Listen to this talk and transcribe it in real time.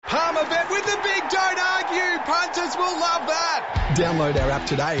will love that. Download our app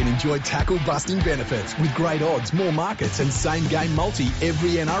today and enjoy tackle-busting benefits with great odds, more markets and same-game multi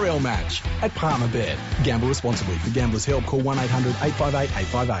every NRL match at Palmerbet. Gamble responsibly. For Gamblers' Help, call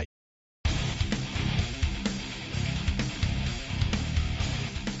 1-800-858-858.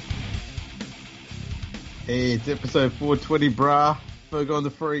 Hey, it's episode 420, brah. Ferg on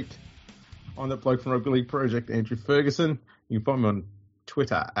the Freak. I'm that bloke from Rugby League Project, Andrew Ferguson. You can find me on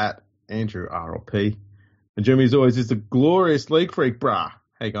Twitter at AndrewRLP. And Jeremy, as always, is the glorious League Freak, brah.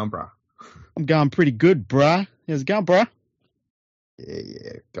 How you going, brah? I'm going pretty good, brah. How's it going, brah?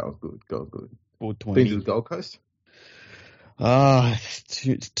 Yeah, going good. 420. Been to the Gold Coast?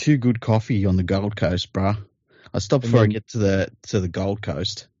 Too good coffee on the Gold Coast, brah. I stopped before I get to the Gold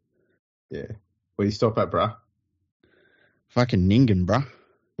Coast. Yeah. Where you stop at, brah? Fucking Ningen, brah.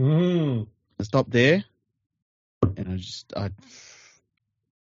 Mm. I stopped there, and wait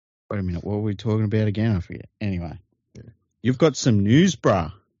a minute, what were we talking about again? I forget. Anyway, yeah. You've got some news,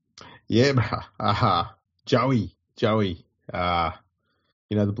 brah. Yeah, brah. Joey. You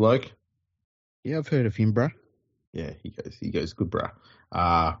know the bloke? Yeah, I've heard of him, brah. Yeah, he goes good,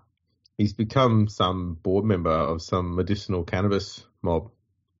 brah. He's become some board member of some medicinal cannabis mob.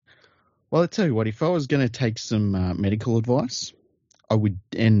 Well, I tell you what, if I was going to take some medical advice, I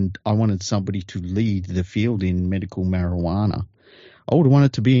wanted somebody to lead the field in medical marijuana, I would want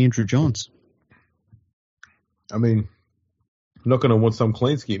it to be Andrew Johns. I mean, I'm not going to want some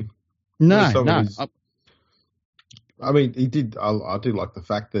clean skin. No. I mean, he did. I do like the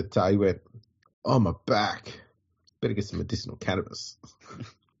fact that he went, "Oh, my back. Better get some medicinal cannabis."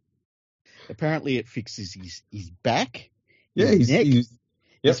 Apparently, it fixes his back. Yeah, his neck. Yep.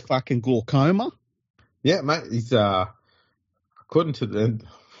 His fucking glaucoma. Yeah, mate. He's according to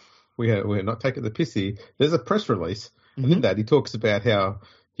we're not taking the piss here. There's a press release, and in that he talks about how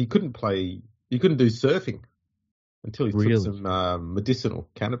he couldn't do surfing until he took some medicinal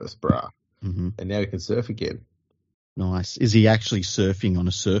cannabis, brah, and now he can surf again. Nice. Is he actually surfing on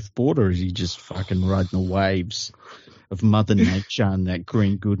a surfboard, or is he just fucking riding the waves of Mother Nature and that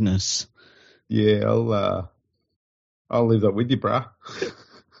green goodness? Yeah, I'll leave that with you, brah.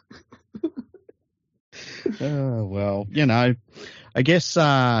 Well, I guess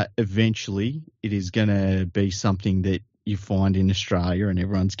eventually it is going to be something that you find in Australia, and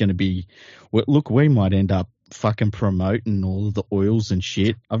everyone's going to be. Well, look, we might end up fucking promoting all of the oils and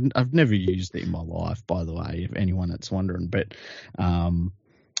shit. I've never used it in my life, by the way, if anyone that's wondering. But I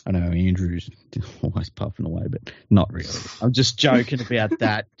know Andrew's always puffing away, but not really. I'm just joking about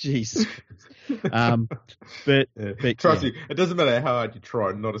that. Jeez. But trust me, it doesn't matter how hard you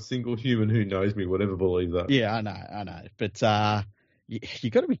try. Not a single human who knows me would ever believe that. Yeah, I know. But you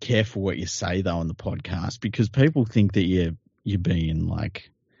got to be careful what you say though on the podcast, because people think that you're being like,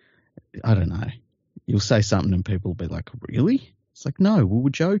 I don't know. You'll say something and people will be like, "Really?" It's like, no, we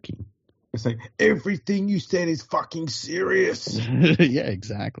were joking. It's like, everything you said is fucking serious. Yeah,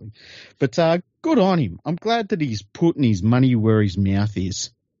 exactly. But good on him. I'm glad that he's putting his money where his mouth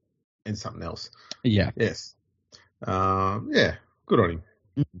is. And something else. Yeah. Yes. Yeah, good on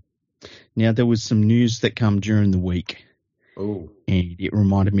him. Now, there was some news that come during the week. Oh. And it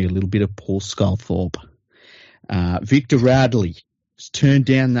reminded me a little bit of Paul Sculthorpe. Victor Radley has turned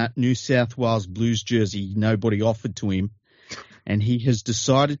down that New South Wales Blues jersey nobody offered to him. And he has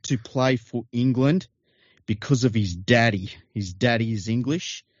decided to play for England because of his daddy. His daddy is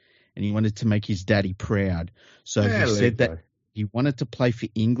English, and he wanted to make his daddy proud. So he said that he wanted to play for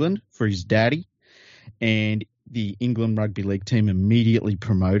England for his daddy, and the England Rugby League team immediately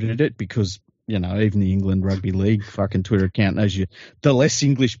promoted it because, even the England Rugby League fucking Twitter account knows you. The less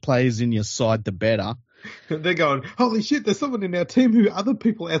English players in your side, the better. They're going, holy shit, there's someone in our team who other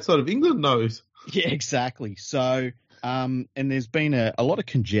people outside of England knows. Yeah, exactly. So... and there's been a lot of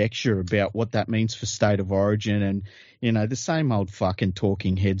conjecture about what that means for state of origin, and the same old fucking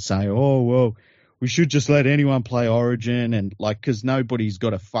talking heads say, "Oh well, we should just let anyone play origin," and because nobody's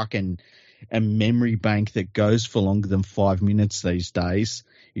got a memory bank that goes for longer than 5 minutes these days.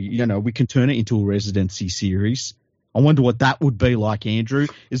 We can turn it into a residency series. I wonder what that would be like, Andrew.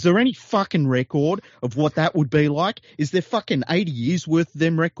 Is there any fucking record of what that would be like? Is there fucking 80 years worth of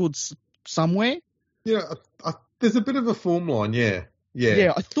them records somewhere? Yeah, there's a bit of a form line, yeah.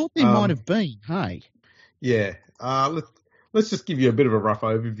 Yeah, I thought there might have been, hey? Yeah. Let's just give you a bit of a rough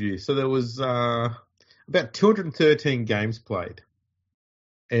overview. So there was about 213 games played,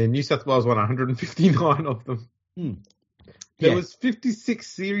 and New South Wales won 159 of them. There was 56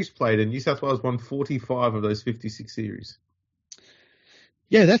 series played, and New South Wales won 45 of those 56 series.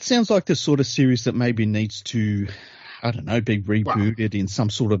 Yeah, that sounds like the sort of series that maybe needs to, I don't know, be rebooted in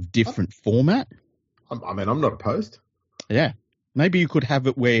some sort of different format. I mean, I'm not opposed. Yeah. Maybe you could have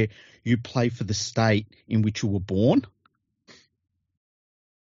it where you play for the state in which you were born.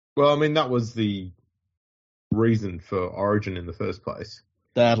 Well, I mean, that was the reason for Origin in the first place.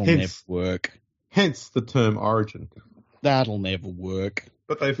 That'll never work. Hence the term Origin. That'll never work.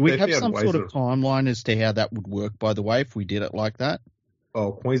 But they've Do we have found some ways sort of timeline as to how that would work, by the way, if we did it like that?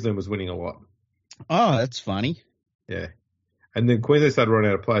 Oh, Queensland was winning a lot. Oh, that's funny. Yeah. And then Queensland started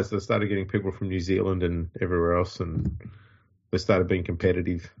running out of players, so they started getting people from New Zealand and everywhere else, and they started being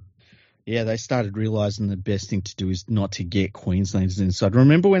competitive. Yeah, they started realising the best thing to do is not to get Queenslanders inside.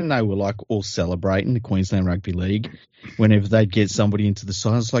 Remember when they were like all celebrating the Queensland Rugby League? Whenever they'd get somebody into the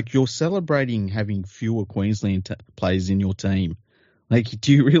side, it's like, you're celebrating having fewer Queensland players in your team. Like,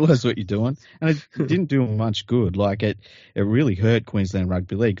 do you realise what you're doing? And it didn't do them much good. Like, it really hurt Queensland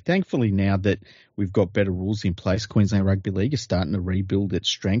Rugby League. Thankfully, now that we've got better rules in place, Queensland Rugby League is starting to rebuild its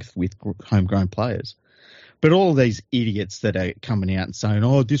strength with homegrown players. But all of these idiots that are coming out and saying,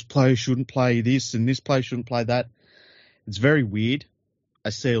 oh, this player shouldn't play this and this player shouldn't play that, it's very weird. I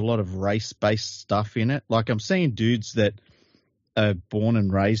see a lot of race-based stuff in it. Like, I'm seeing dudes that are born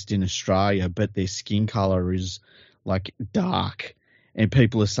and raised in Australia, but their skin colour is, like, dark. And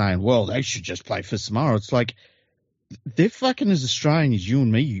people are saying, well, they should just play for Samoa. It's like, they're fucking as Australian as you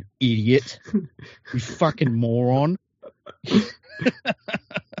and me, you idiot. You fucking moron.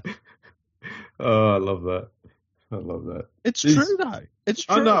 Oh, I love that. I love that. It's true, though. It's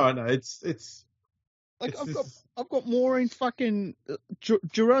true. I know. It's like, I've got more in fucking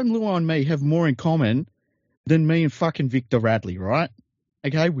Jerome Luai and me have more in common than me and fucking Victor Radley, right?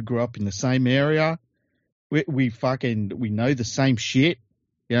 Okay, we grew up in the same area. We know the same shit,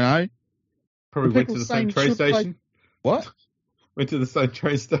 you know? Probably went to the same train station. What? Went to the same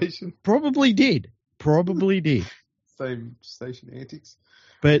train station. Probably did. Same station antics.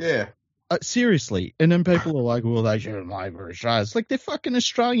 But yeah. Seriously. And then people are like, well, they shouldn't play for Australia. It's like, they're fucking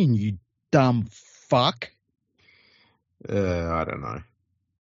Australian, you dumb fuck. I don't know.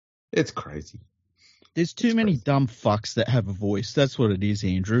 It's crazy. There's too many dumb fucks that have a voice. That's what it is,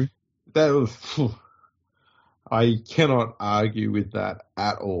 Andrew. I cannot argue with that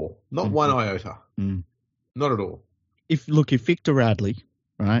at all. Not one iota. Mm. Not at all. If Victor Radley,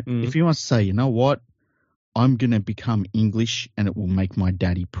 right, if he wants to say, you know what, I'm going to become English and it will make my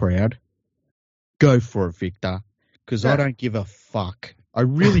daddy proud, go for it, Victor, because I don't give a fuck. I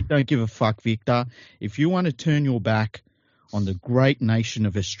really don't give a fuck, Victor. If you want to turn your back on the great nation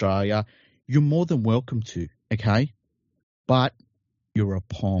of Australia, you're more than welcome to, okay? But you're a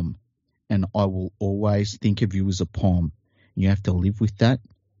pom. And I will always think of you as a pom. You have to live with that.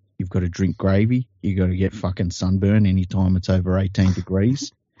 You've got to drink gravy. You got to get fucking sunburn anytime it's over 18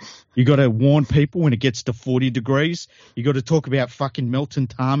 degrees. You got to warn people when it gets to 40 degrees. You got to talk about fucking melting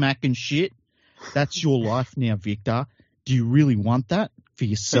tarmac and shit. That's your life now, Victor. Do you really want that for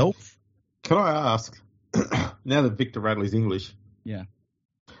yourself? Can I ask, now that Victor Radley's English, yeah,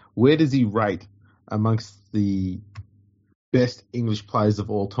 where does he rate amongst the best English players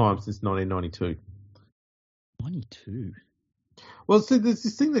of all time since 1992? 92? Well, see, there's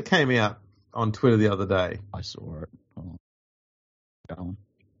this thing that came out on Twitter the other day. I saw it. Oh. Go on.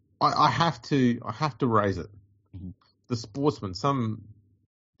 I have to raise it. Mm-hmm. The Sportsman, some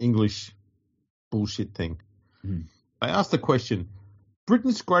English bullshit thing. Mm-hmm. They asked the question,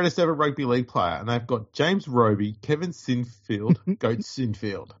 Britain's greatest ever rugby league player, and they've got James Roby, Kevin Sinfield, Goat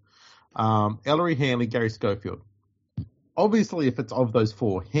Sinfield, Ellery Hanley, Gary Schofield. Obviously, if it's of those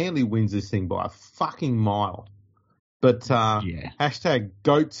four, Hanley wins this thing by a fucking mile. But hashtag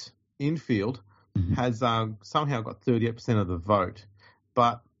Goats Infield has somehow got 38% of the vote.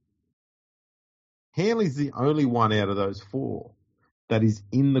 But Hanley's the only one out of those four that is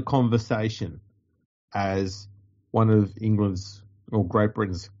in the conversation as one of England's or Great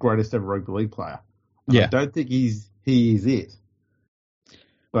Britain's greatest ever rugby league player. I don't think he is it.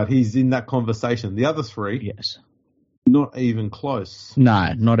 But he's in that conversation. The other three, not even close.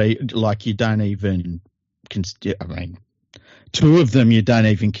 No, like you don't even consider. I mean, two of them you don't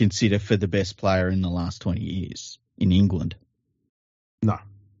even consider for the best player in the last 20 years in England. No.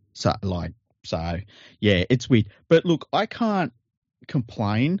 So yeah, it's weird. But look, I can't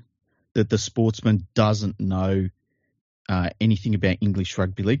complain that the Sportsman doesn't know anything about English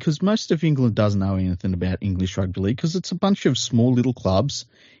rugby league, because most of England doesn't know anything about English rugby league because it's a bunch of small little clubs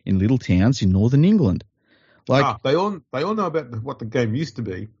in little towns in northern England. Like they all know about what the game used to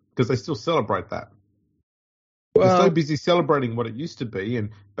be because they still celebrate that. Well, they're so busy celebrating what it used to be, and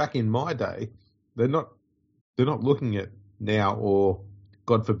back in my day, they're not looking at now or,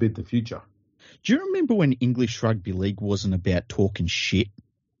 God forbid, the future. Do you remember when English rugby league wasn't about talking shit?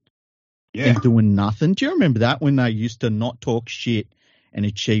 Yeah. and doing nothing. Do you remember that when they used to not talk shit and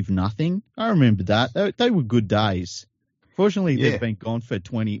achieve nothing? I remember that. They were good days. Fortunately, Yeah. they've been gone for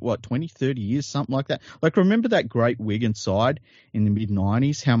 20, 30 years, something like that. Like, remember that great Wigan side in the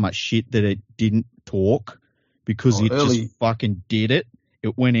mid-90s, how much shit that it didn't talk because it Early. just fucking did it?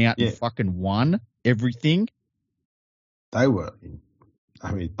 It went out Yeah. and fucking won everything. They were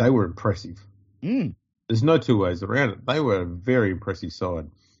impressive. Mm. There's no two ways around it. They were a very impressive side.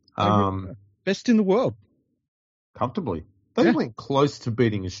 Best in the world. Comfortably. They went close to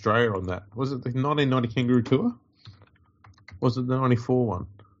beating Australia on that. Was it the 1990 Kangaroo Tour? Was it the 94 one?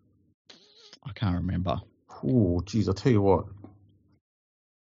 I can't remember. Oh, geez, I'll tell you what.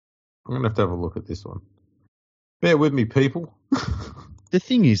 I'm going to have a look at this one. Bear with me, people. The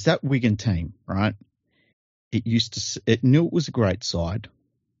thing is, that Wigan team, right? It knew it was a great side.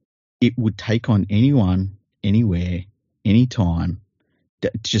 It would take on anyone, anywhere, anytime.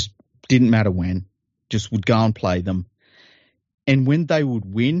 It just didn't matter when. Just would go and play them. And when they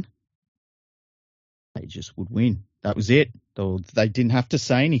would win, they just would win. That was it. They didn't have to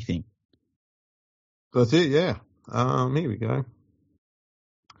say anything. That's it, yeah. Here we go.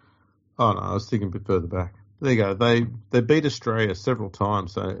 Oh, no, I was thinking a bit further back. There you go. They beat Australia several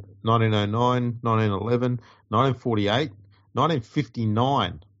times. So 1909, 1911, 1948,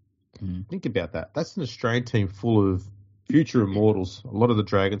 1959. Think about that. That's an Australian team full of future immortals. A lot of the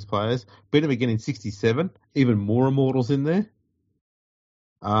Dragons players. Beat them again in 67. Even more immortals in there.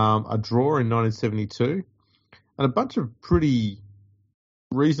 A draw in 1972. And a bunch of pretty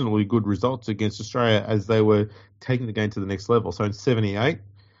reasonably good results against Australia as they were taking the game to the next level. So in 78,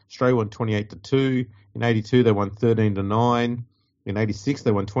 Australia won 28-2. In 82, they won 13-9. In 86,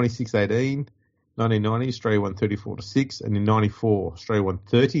 they won 26-18. 1990, Australia won 34-6, and in 94, Australia won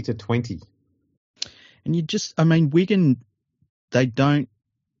 30-20. And Wigan, they don't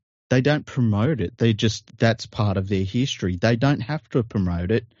promote it. That's part of their history. They don't have to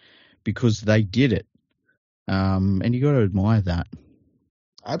promote it because they did it. And you got to admire that.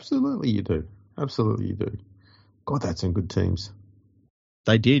 Absolutely, you do. Absolutely, you do. God, that's some good teams.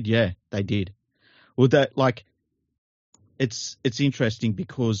 They did, yeah, they did. Well, it's interesting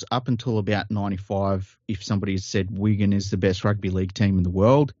because up until about 95, if somebody had said Wigan is the best rugby league team in the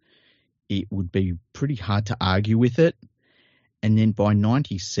world, it would be pretty hard to argue with it. And then by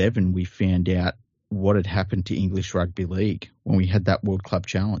 97, we found out what had happened to English rugby league when we had that World Club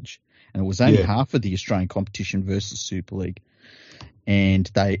Challenge. And it was only half of the Australian competition versus Super League. And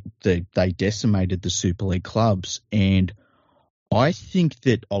they decimated the Super League clubs. And I think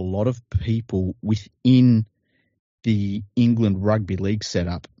that a lot of people within the England Rugby League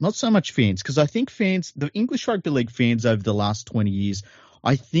setup, not so much fans, because I think the English Rugby League fans over the last 20 years,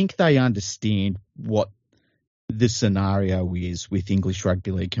 I think they understand what the scenario is with English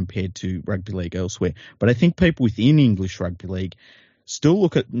Rugby League compared to rugby league elsewhere. But I think people within English Rugby League still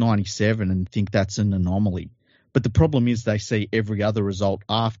look at 97 and think that's an anomaly. But the problem is they see every other result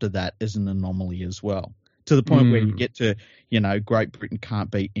after that as an anomaly as well, to the point where you get to, Great Britain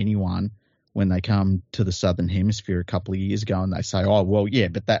can't beat anyone when they come to the Southern Hemisphere a couple of years ago and they say, oh, well, yeah,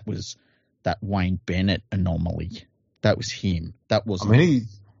 but that was that Wayne Bennett anomaly. That was him. That wasn't.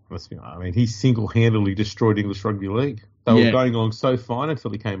 He single-handedly destroyed English Rugby League. They were going along so fine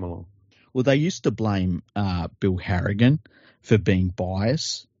until he came along. Well, they used to blame Bill Harrigan for being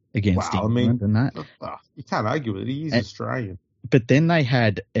biased against England and that. You can't argue with it. He is Australian. But then they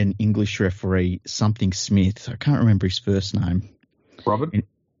had an English referee, something Smith. I can't remember his first name.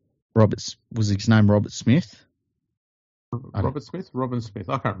 Was his name Robert Smith? Robin Smith.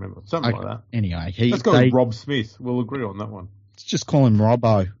 I can't remember. Something like that. Anyway, let's go with Rob Smith. We'll agree on that one. Let's just call him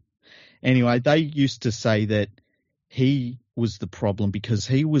Robbo. Anyway, they used to say that he was the problem because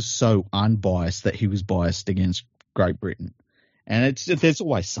he was so unbiased that he was biased against Great Britain. And there's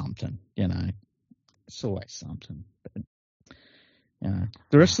always something, It's always something. But,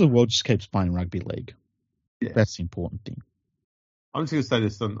 the rest of the world just keeps playing rugby league. Yeah. That's the important thing. I'm just going to say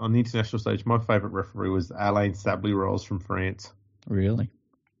this on the international stage. My favourite referee was Alain Sably-Rolls from France. Really?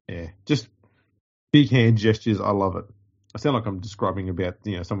 Yeah. Just big hand gestures. I love it. I sound like I'm describing about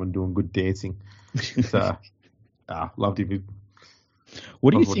someone doing good dancing. So, loved him.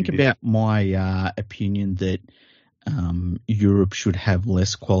 What do you think about my opinion that Europe should have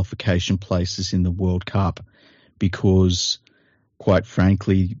less qualification places in the World Cup? Because, quite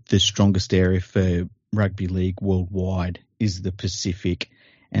frankly, the strongest area for rugby league worldwide is the Pacific,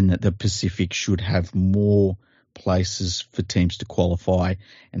 and that the Pacific should have more places for teams to qualify,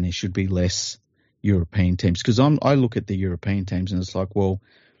 and there should be less European teams. Because I look at the European teams and it's like, well,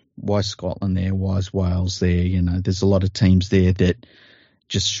 why is Scotland there? Why is Wales there? There's a lot of teams there that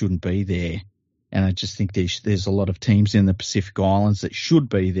just shouldn't be there. And I just think there's a lot of teams in the Pacific Islands that should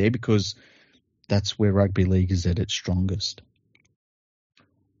be there because that's where rugby league is at its strongest.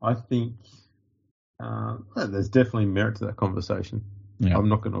 I think there's definitely merit to that conversation. Yeah. I'm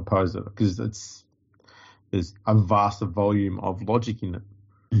not going to oppose it because there's a vast volume of logic in it.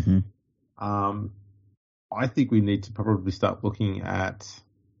 Mm-hmm. I think we need to probably start looking at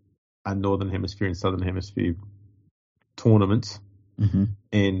a Northern Hemisphere and Southern Hemisphere tournaments, mm-hmm.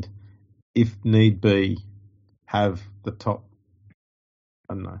 and if need be, have the top,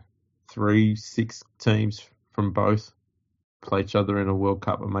 3-6 teams from both play each other in a World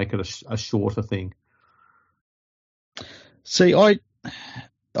Cup and make it a shorter thing. See, and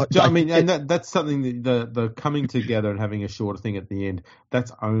that's something that the coming together and having a shorter thing at the end.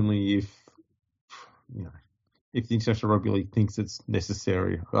 That's only if the International Rugby League thinks it's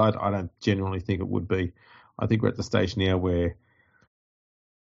necessary. I don't genuinely think it would be. I think we're at the stage now where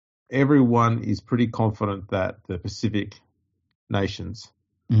everyone is pretty confident that the Pacific nations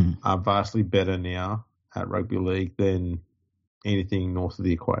are vastly better now at rugby league than anything north of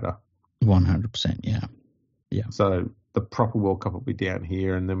the equator. 100%, yeah. So the proper World Cup will be down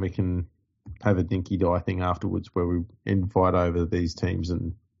here, and then we can have a dinky-die thing afterwards where we invite over these teams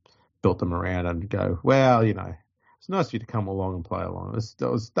and built them around and go, well, it's nice of you to come along and play along.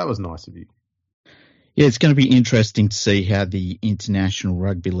 That was nice of you. Yeah, it's going to be interesting to see how the International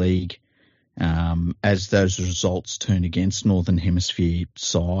Rugby League, as those results turn against Northern Hemisphere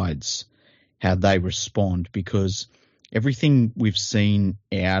sides, how they respond, because everything we've seen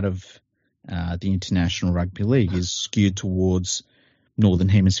out of the International Rugby League is skewed towards Northern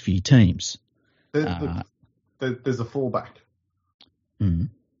Hemisphere teams. There's a fallback. Mm.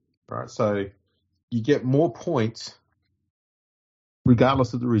 Right, so you get more points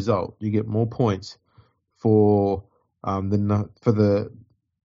regardless of the result. You get more points for the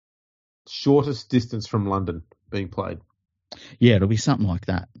shortest distance from London being played. Yeah, it'll be something like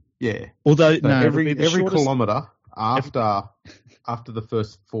that. Yeah. Although so no, every kilometre after the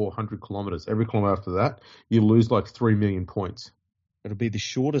first 400 kilometres, every kilometre after that, you lose like 3 million points. It'll be the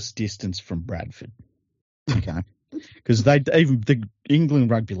shortest distance from Bradford. Okay. Because even the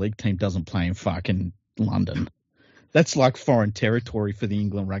England Rugby League team doesn't play in fucking London. That's like foreign territory for the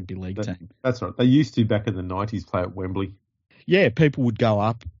England Rugby League team. That's right. They used to, back in the 90s, play at Wembley. Yeah, people would go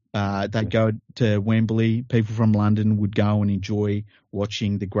up. They'd go to Wembley. People from London would go and enjoy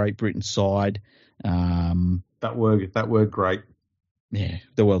watching the Great Britain side. That were great. Yeah,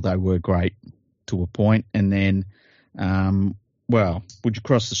 they were great to a point. And then, would you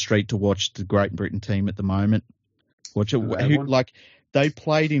cross the street to watch the Great Britain team at the moment? Watch it. They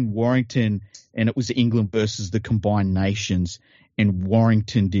played in Warrington, and it was England versus the combined nations, and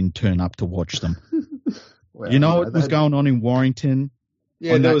Warrington didn't turn up to watch them. What was going on in Warrington?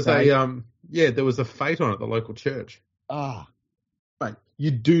 Yeah, there was a fete on at the local church. Mate,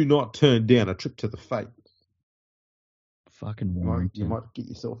 you do not turn down a trip to the fete. Fucking Warrington. You might get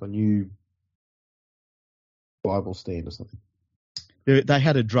yourself a new Bible stand or something. They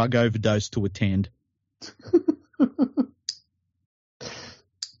had a drug overdose to attend.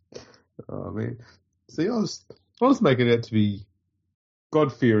 Oh man! See, I was making it out to be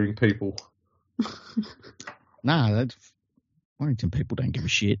God-fearing people. Nah, Warrington people don't give a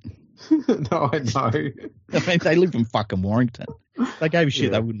shit. No, I know. I mean, they live in fucking Warrington. If they gave a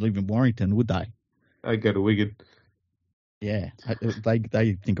shit, they wouldn't live in Warrington, would they? They go to Wigan. Yeah,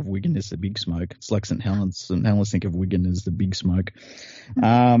 they think of Wigan as the big smoke. It's like St Helens. St Helens think of Wigan as the big smoke.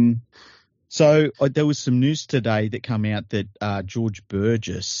 So there was some news today that came out that George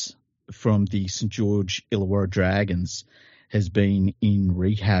Burgess from the St George Illawarra Dragons has been in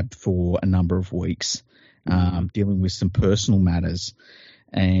rehab for a number of weeks, dealing with some personal matters.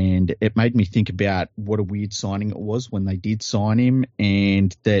 And it made me think about what a weird signing it was when they did sign him,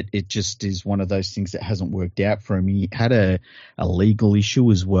 and that it just is one of those things that hasn't worked out for him. He had a legal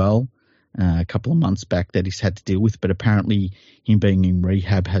issue as well a couple of months back that he's had to deal with, but apparently him being in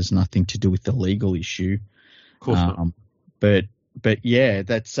rehab has nothing to do with the legal issue. Of course not. But yeah,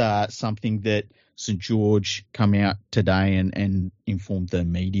 that's something that St George come out today and informed the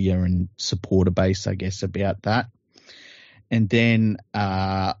media and supporter base, I guess, about that. And then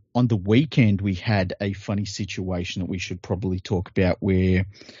on the weekend, we had a funny situation that we should probably talk about where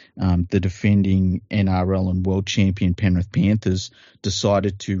the defending NRL and world champion Penrith Panthers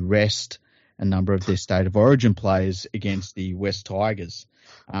decided to rest a number of their State of Origin players against the West Tigers.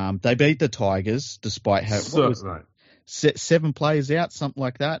 They beat the Tigers despite 7 players out, something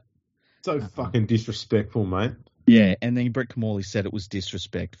like that. So fucking disrespectful, mate. Yeah, and then Brett Kamali said it was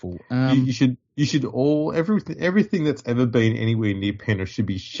disrespectful. You should all everything that's ever been anywhere near Penrith should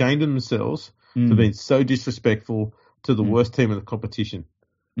be ashamed of themselves for being so disrespectful to the worst team in the competition.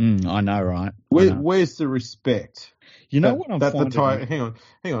 I know, right? Where's the respect? You know what I'm finding?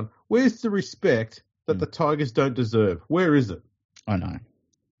 Hang on. Where's the respect that the Tigers don't deserve? Where is it? I know.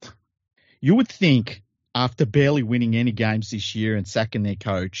 You would think after barely winning any games this year and sacking their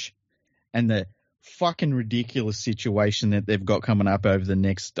coach and the fucking ridiculous situation that they've got coming up over the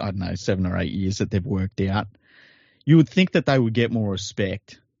next, 7 or 8 years that they've worked out, you would think that they would get more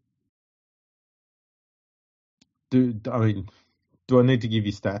respect. Do I need to give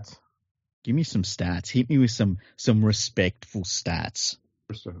you stats? Give me some stats. Hit me with some respectful stats.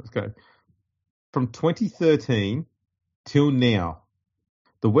 Okay. From 2013 till now,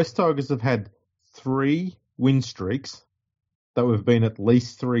 the West Tigers have had 3 win streaks that have been at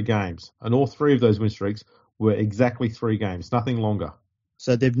least 3 games. And all 3 of those win streaks were exactly 3 games, nothing longer.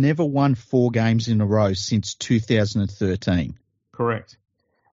 So they've never won 4 games in a row since 2013. Correct.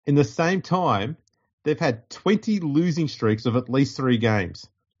 In the same time, they've had 20 losing streaks of at least 3 games.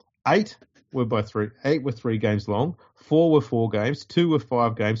 8 were 3 games long, 4 were 4 games, 2 were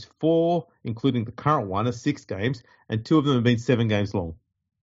 5 games, 4, including the current one, are 6 games, and 2 of them have been 7 games long.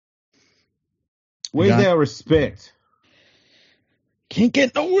 Where's our respect? Can't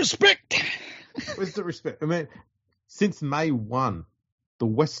get no respect. Where's the respect? I mean, since May 1, the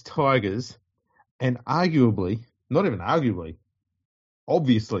West Tigers, and arguably, not even arguably,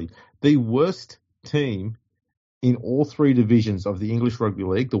 obviously, the worst team in all 3 divisions of the English Rugby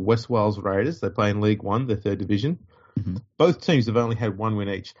League, the West Wales Raiders, they play in League One, the 3rd division. Mm-hmm. Both teams have only had 1 win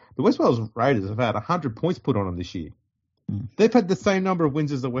each. The West Wales Raiders have had 100 points put on them this year. Mm. They've had the same number of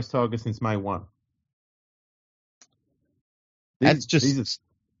wins as the West Tigers since May 1.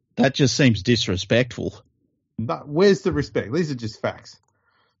 That just seems disrespectful. Where's the respect? These are just facts.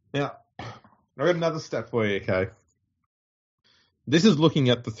 Now, I've got another stat for you, okay? This is looking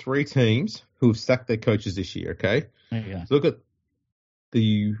at the 3 teams who have sacked their coaches this year, okay? Yeah. So look at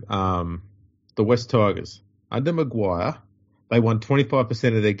the West Tigers. Under Maguire, they won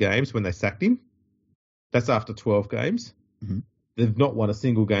 25% of their games when they sacked him. That's after 12 games. Mm-hmm. They've not won a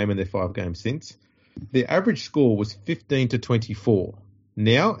single game in their 5 games since. Their average score was 15 to 24.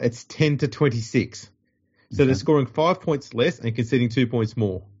 Now it's 10 to 26. So they're scoring 5 points less and conceding 2 points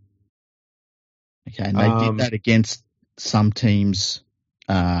more. Okay, and they did that against some teams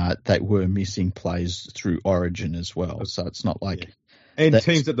that were missing players through Origin as well. So it's not like... Yeah. And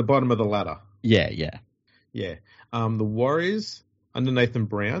teams at the bottom of the ladder. Yeah. The Warriors, under Nathan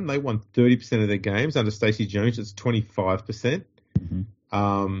Brown, they won 30% of their games. Under Stacey Jones, it's 25%.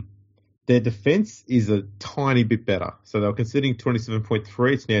 Mm-hmm. Their defense is a tiny bit better. So they were conceding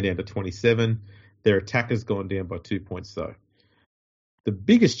 27.3. It's now down to 27. Their attack has gone down by 2 points, though. The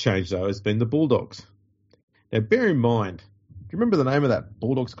biggest change, though, has been the Bulldogs. Now, bear in mind, do you remember the name of that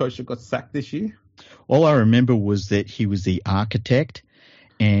Bulldogs coach that got sacked this year? All I remember was that he was the architect,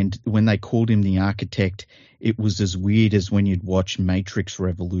 and when they called him the architect, it was as weird as when you'd watch Matrix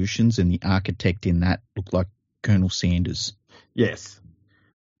Revolutions, and the architect in that looked like Colonel Sanders. Yes.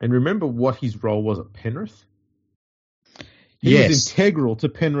 And remember what his role was at Penrith? He was integral to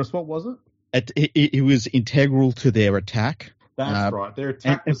Penrith. What was it? It was integral to their attack. That's right. Their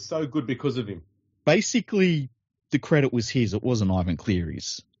attack was so good because of him. Basically, the credit was his. It wasn't Ivan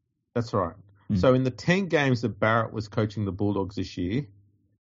Cleary's. That's right. So in the 10 games that Barrett was coaching the Bulldogs this year,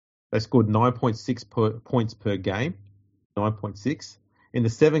 they scored 9.6 points per game. 9.6. In the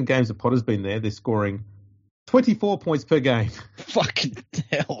 7 games that Potter's been there, they're scoring 24 points per game. Fucking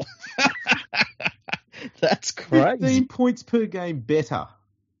hell. That's crazy. 15 points per game better.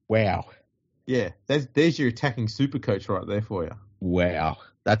 Wow. Yeah, there's your attacking super coach right there for you. Wow.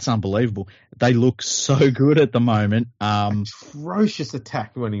 That's unbelievable. They look so good at the moment. Atrocious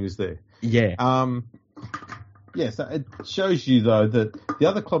attack when he was there. Yeah. So it shows you, though, that the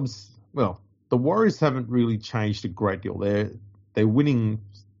other clubs, well, the Warriors haven't really changed a great deal. They're winning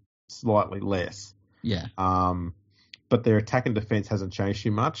slightly less. Yeah. But their attack and defense hasn't changed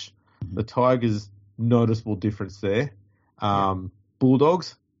too much. Mm-hmm. The Tigers, noticeable difference there.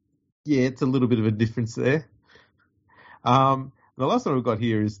 Bulldogs, it's a little bit of a difference there. The last one we've got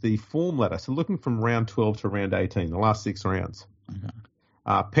here is the form ladder. So looking from round 12 to round 18, the last 6 rounds.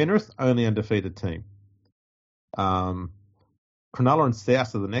 Okay. Penrith, only undefeated team. Cronulla and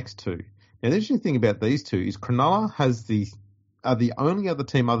South are the next 2. Now, the interesting thing about these 2 is Cronulla are the only other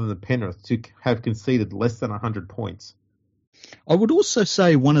team other than Penrith to have conceded less than 100 points. I would also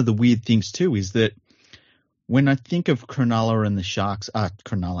say one of the weird things too is that when I think of Cronulla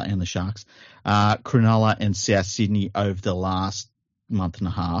and South Sydney over the last month and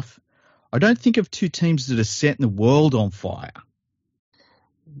a half, I don't think of two teams that are setting the world on fire.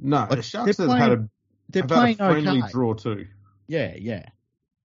 No, the Sharks have had a friendly draw too. Yeah.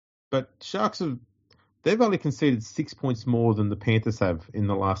 But Sharks they've only conceded 6 points more than the Panthers have in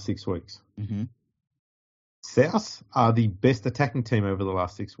the last 6 weeks. Mm-hmm. South are the best attacking team over the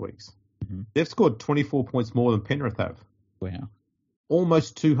last 6 weeks. Mm-hmm. They've scored 24 points more than Penrith have. Wow.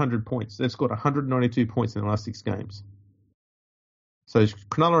 Almost 200 points. They've scored 192 points in the last 6 games. So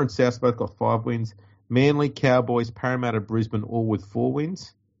Cronulla and South both got 5 wins. Manly, Cowboys, Parramatta, Brisbane all with 4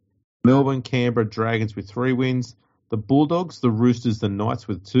 wins. Melbourne, Canberra, Dragons with 3 wins. The Bulldogs, the Roosters, the Knights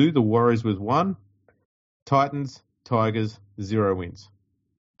with 2. The Warriors with 1. Titans, Tigers, 0 wins.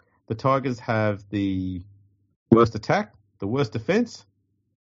 The Tigers have the worst attack, the worst defence,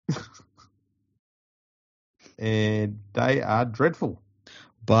 and they are dreadful.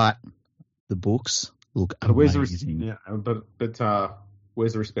 But the books look amazing. But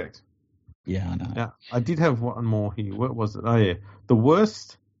where's the respect? Yeah, I know. Now, I did have one more here. What was it? Oh, yeah. The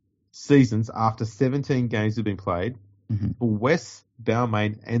worst seasons after 17 games have been played for West,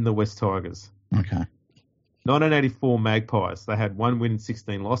 Balmain, and the West Tigers. Okay. 1984 Magpies, they had 1 win and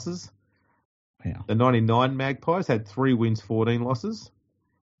 16 losses. Wow. The 99 Magpies had 3 wins, 14 losses.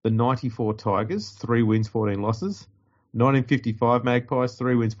 The 94 Tigers, 3 wins, 14 losses. 1955 Magpies,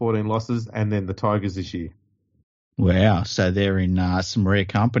 3 wins, 14 losses. And then the Tigers this year. Wow. So they're in some rare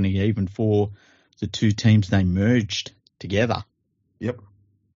company, even for the two teams they merged together. Yep.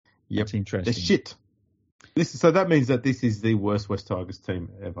 That's interesting. They're shit. So that means that this is the worst West Tigers team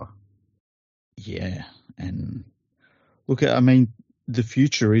ever. Yeah. And look, I mean, the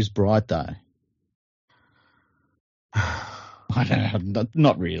future is bright, though. I don't know,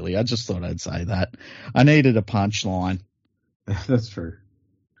 not really. I just thought I'd say that. I needed a punchline. That's true.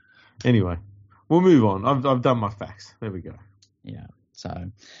 Anyway, we'll move on. I've done my facts. There we go. Yeah.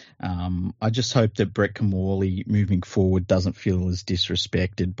 So I just hope that Brett Kamali moving forward doesn't feel as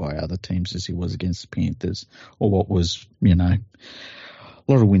disrespected by other teams as he was against the Panthers, or what was, a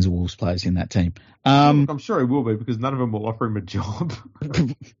lot of Windsor Wolves players in that team. I'm sure he will be, because none of them will offer him a job.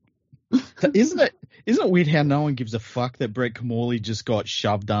 Isn't it weird how no one gives a fuck that Brett Kamali just got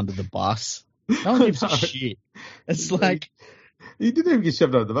shoved under the bus? No one gives a shit. It's like... He didn't even get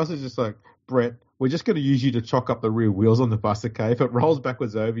shoved under the bus. It's just like, Brett, we're just going to use you to chock up the rear wheels on the bus, okay? If it rolls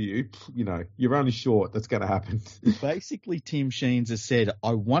backwards over you, you're only short. That's going to happen. Basically, Tim Sheens has said,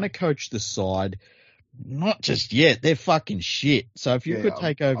 I want to coach the side. Not just yet. They're fucking shit. So if you could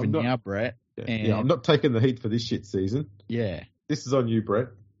take over now, Brett. I'm not taking the heat for this shit season. Yeah. This is on you, Brett.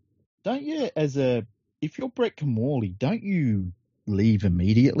 Don't you, if you're Brett Kamali, don't you leave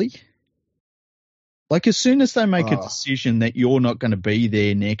immediately? Like, as soon as they make a decision that you're not going to be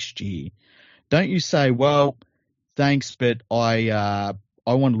there next year, don't you say, well, thanks, but I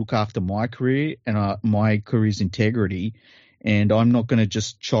want to look after my career and my career's integrity, and I'm not going to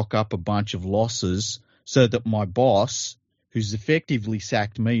just chalk up a bunch of losses so that my boss, who's effectively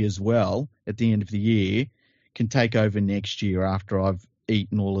sacked me as well at the end of the year, can take over next year after I've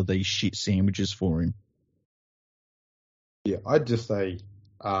eaten all of these shit sandwiches for him. Yeah, I'd just say,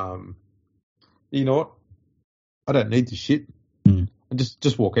 you know what? I don't need the shit. And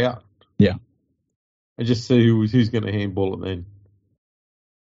just walk out. Yeah. And just see who's going to handball it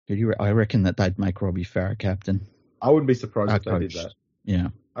then. I reckon that they'd make Robbie Farah captain. I wouldn't be surprised if they did that. Yeah.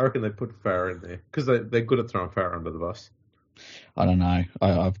 I reckon they'd put Farah in there because they're good at throwing Farah under the bus. I don't know.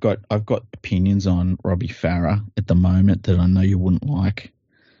 I've got opinions on Robbie Farah at the moment that I know you wouldn't like.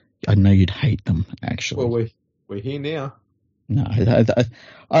 I know you'd hate them, actually. Well, we're here now. No,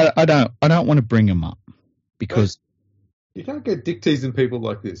 I don't want to bring him up because you can't get dick teasing people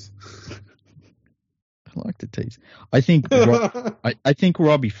like this. I like to tease. I think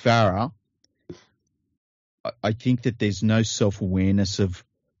Robbie Farah. I think that there's no self-awareness of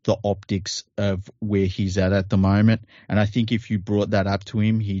the optics of where he's at the moment, and I think if you brought that up to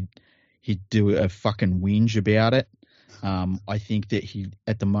him, he'd do a fucking whinge about it. I think that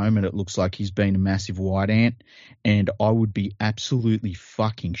at the moment, it looks like he's been a massive white ant, and I would be absolutely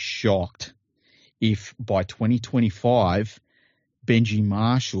fucking shocked if by 2025, Benji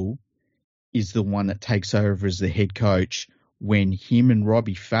Marshall is the one that takes over as the head coach when him and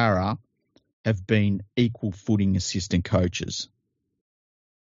Robbie Farah have been equal footing assistant coaches.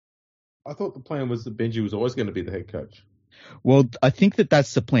 I thought the plan was that Benji was always going to be the head coach. Well, I think that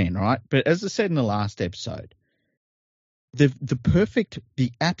that's the plan, right? But as I said in the last episode, the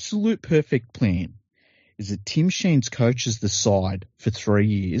absolute perfect plan is that Tim Sheens coaches the side for 3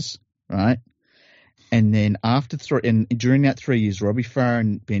 years, right? And then during that 3 years, Robbie Farah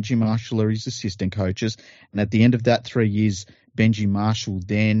and Benji Marshall are his assistant coaches. And at the end of that 3 years, Benji Marshall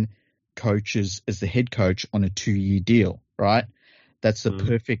then coaches as the head coach on a 2-year deal, right? That's the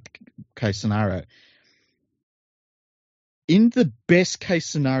perfect case scenario. In the best case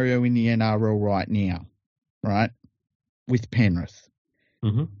scenario in the NRL right now, right, with Penrith,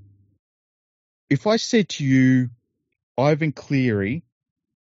 if I said to you, Ivan Cleary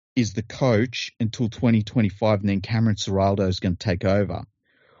is the coach until 2025 and then Cameron Ciraldo is going to take over,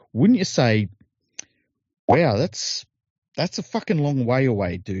 wouldn't you say, wow, that's a fucking long way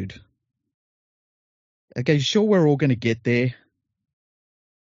away, dude? Okay, you sure we're all going to get there?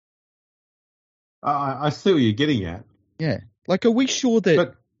 I see what you're getting at. Yeah. Like, are we sure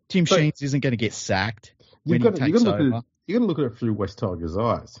that Tim Sheens isn't going to get sacked when he takes over? You've got to look at it through West Tigers'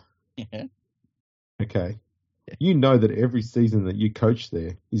 eyes. Yeah. Okay. Yeah. You know that every season that you coach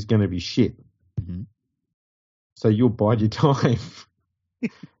there is going to be shit. Mm-hmm. So you'll bide your time.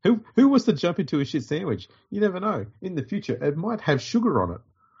 Who wants to jump into a shit sandwich? You never know. In the future, it might have sugar on it.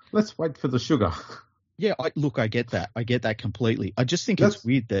 Let's wait for the sugar. Yeah, I get that. I get that completely. I just think it's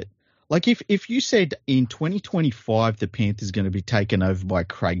weird that, like, if you said in 2025 the Panthers going to be taken over by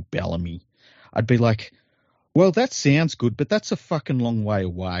Craig Bellamy, I'd be like, well, that sounds good, but that's a fucking long way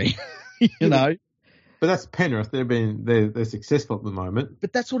away, you know? But that's Penrith. They're successful at the moment.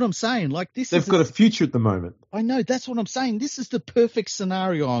 But that's what I'm saying. Like, they've got a future at the moment. I know. That's what I'm saying. This is the perfect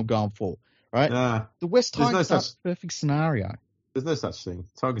scenario I'm going for, right? The West Tigers are the perfect scenario. There's no such thing.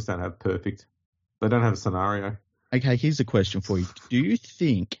 Tigers don't have perfect. They don't have a scenario. Okay, here's a question for you. Do you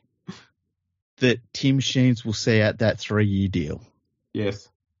think that Tim Sheens will see out that 3-year deal? Yes.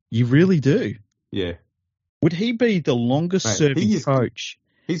 You really do? Yeah. Would he be the longest-serving coach?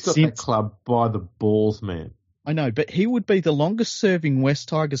 He's got that club by the balls, man. I know, but he would be the longest-serving West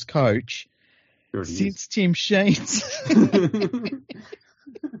Tigers coach since Tim Sheens.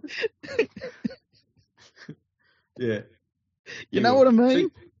 Yeah. You know what I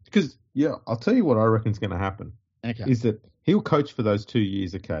mean? Because, I'll tell you what I reckon is going to happen. Okay. Is that he'll coach for those 2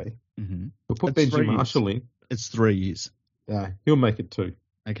 years, okay? Mm-hmm. We'll put Benji Marshall in. It's 3 years. Yeah, he'll make it 2.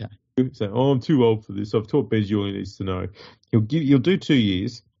 Okay. He'll say, I'm too old for this. I've taught Benji all he needs to know. He'll do 2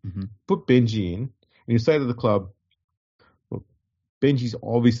 years, put Benji in, and he'll say to the club, look, Benji's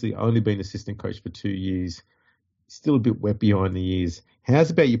obviously only been assistant coach for 2 years. He's still a bit wet behind the ears. How's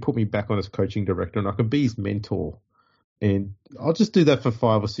about you put me back on as coaching director and I can be his mentor? And I'll just do that for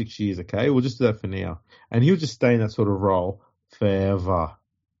 5 or 6 years, okay? We'll just do that for now. And he'll just stay in that sort of role forever.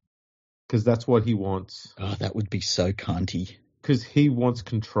 Because that's what he wants. Oh, that would be so cunty. Because he wants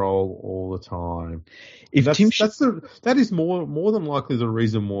control all the time. That is more than likely the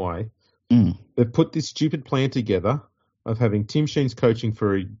reason why they've put this stupid plan together of having Tim Sheens coaching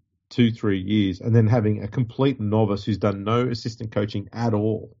for 2-3 years and then having a complete novice who's done no assistant coaching at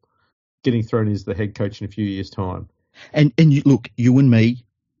all getting thrown in as the head coach in a few years' time. And you and me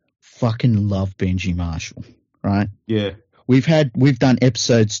fucking love Benji Marshall, right? Yeah. We've done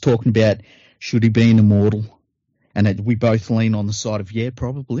episodes talking about should he be an immortal, and we both lean on the side of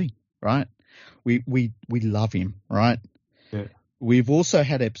probably, right? We love him, right? Yeah. We've also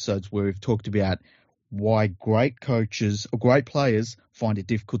had episodes where we've talked about why great coaches or great players find it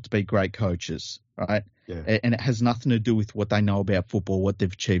difficult to be great coaches, right? Yeah. And it has nothing to do with what they know about football, what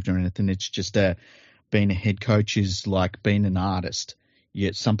they've achieved or anything. It's just being a head coach is like being an artist.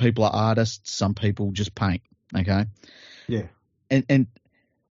 Yeah, some people are artists, some people just paint. Okay. Yeah. And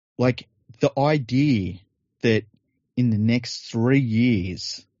like the idea that in the next 3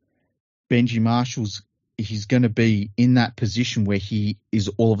 years, Benji Marshall's he's going to be in that position where he is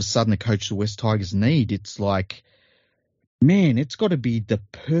all of a sudden the coach the West Tigers need. It's like, man, it's got to be the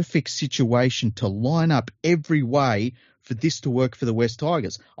perfect situation to line up every way for this to work for the West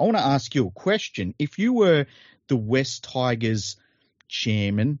Tigers. I want to ask you a question. If you were the West Tigers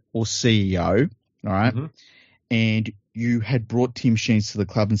chairman or CEO, all right, and you had brought Tim Sheens to the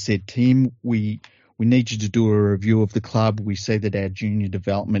club and said, Tim, we need you to do a review of the club. We see that our junior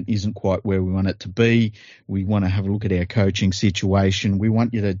development isn't quite where we want it to be. We want to have a look at our coaching situation. We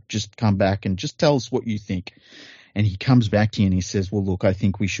want you to just come back and just tell us what you think. And he comes back to you and he says, well, look, I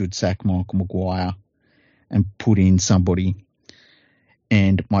think we should sack Michael Maguire and put in somebody.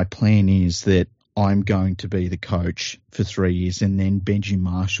 And my plan is that I'm going to be the coach for 3 years and then Benji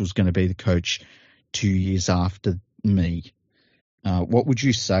Marshall's going to be the coach 2 years after me. What would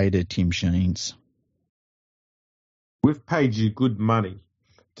you say to Tim Sheens? We've paid you good money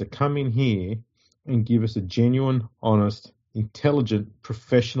to come in here and give us a genuine, honest, intelligent,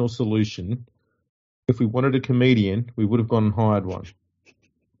 professional solution. If we wanted a comedian, we would have gone and hired one.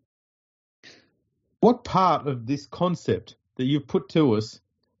 What part of this concept that you've put to us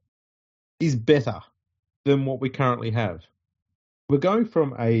is better than what we currently have? We're going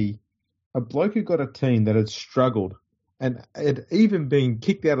from a bloke who got a team that had struggled and had even been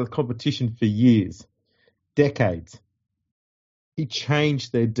kicked out of the competition for years, decades. He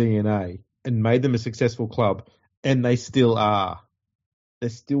changed their DNA and made them a successful club, and they still are. They're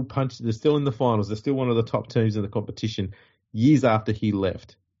still punched. They're still in the finals. They're still one of the top teams in the competition years after he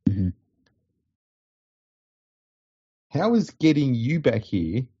left. Mm-hmm. How is getting you back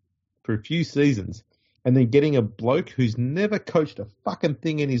here for a few seasons and then getting a bloke who's never coached a fucking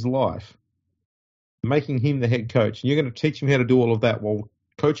thing in his life, making him the head coach, and you're going to teach him how to do all of that while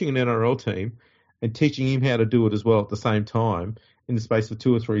coaching an NRL team and teaching him how to do it as well at the same time in the space of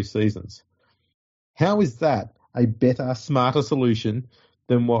 2 or 3 seasons? How is that a better, smarter solution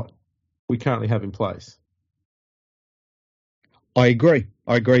than what we currently have in place? I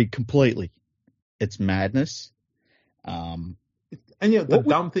agree completely. It's madness. And the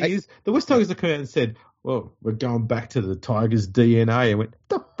dumb thing is, the West Tigers have come out and said, well, we're going back to the Tigers' DNA. And went,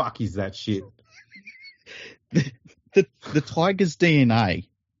 the fuck is that shit? The Tigers' DNA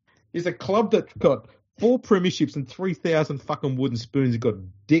is a club that got 4 premierships and 3,000 fucking wooden spoons and got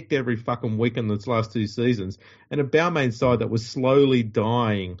dicked every fucking week in its last 2 seasons, and a Balmain side that was slowly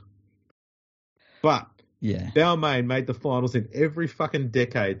dying. But Balmain made the finals in every fucking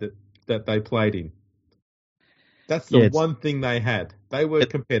decade that they played in. That's the one thing they had. They were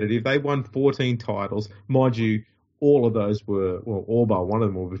competitive. They won 14 titles. Mind you, all of those were, well, all but one of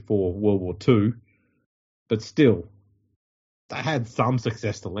them were before World War II. But still, they had some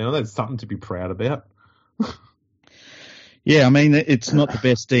success to learn. They had something to be proud about. Yeah, I mean, it's not the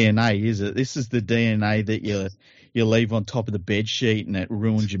best DNA, is it? This is the DNA that you leave on top of the bed sheet and it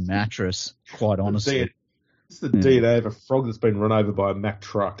ruins your mattress, quite honestly. It's the DNA of a frog that's been run over by a Mack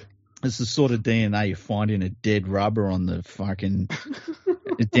truck. It's the sort of DNA you find in a dead rubber on the fucking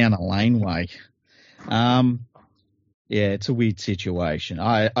down a laneway. Yeah, it's a weird situation.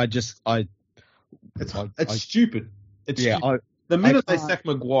 It's stupid. It's stupid. The minute they sacked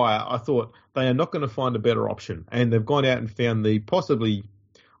Maguire, I thought they are not going to find a better option, and they've gone out and found the possibly,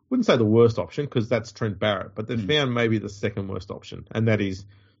 wouldn't say the worst option because that's Trent Barrett, but they've found maybe the second worst option, and that is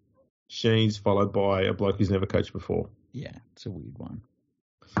Sheens followed by a bloke who's never coached before. Yeah, it's a weird one.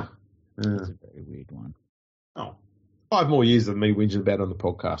 It's a very weird one. Oh, 5 more years of me whinging about it on the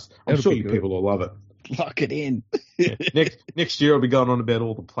podcast. I'm sure you people will love it. Lock it in. Yeah. Next year I'll be going on about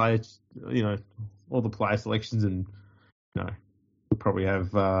all the players, all the player selections, and we'll probably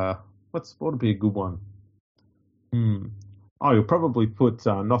have what would be a good one? Oh, you'll probably put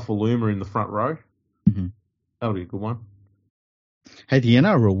Nofaluma in the front row. Mm-hmm. That'll be a good one. Hey, the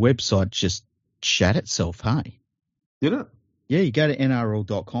NRL website just shat itself, hey? Did it? Yeah, you go to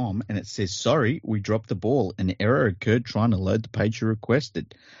NRL.com and it says, sorry, we dropped the ball. An error occurred trying to load the page you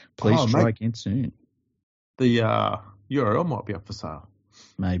requested. Please try again soon. The URL might be up for sale.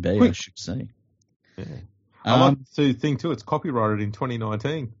 Maybe, I should see. Yeah. I like the thing too, it's copyrighted in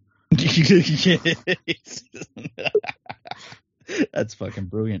 2019. That's fucking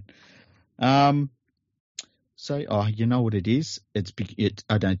brilliant. So, you know what it is?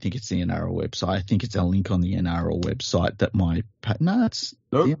 I don't think it's the NRL website. I think it's a link on the NRL website that might. No, it's.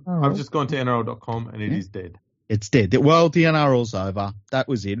 Nope. I've just gone to NRL.com and it is dead. It's dead. Well, the NRL's over. That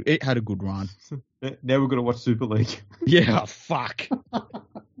was it. It had a good run. Now we're going to watch Super League. Yeah, fuck.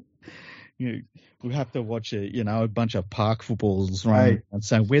 We have to watch a bunch of park footballers run and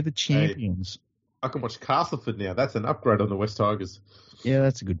say we're the champions. I can watch Castleford now. That's an upgrade on the West Tigers. Yeah,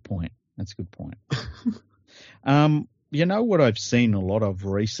 that's a good point. You know what I've seen a lot of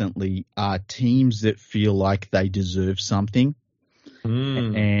recently are teams that feel like they deserve something.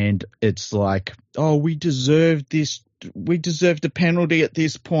 And it's like, oh, we deserve this. We deserved a penalty at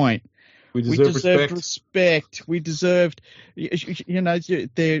this point. We deserved respect. We deserved,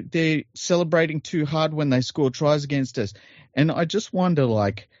 they're celebrating too hard when they score tries against us. And I just wonder,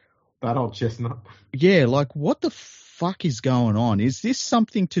 like, that old chestnut. Yeah, like, what the fuck is going on? Is this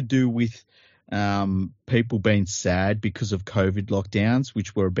something to do with people being sad because of COVID lockdowns,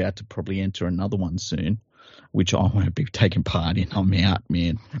 which we're about to probably enter another one soon, which I won't be taking part in. I'm out,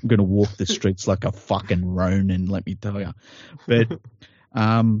 man. I'm going to walk the streets like a fucking Ronin, let me tell you. But,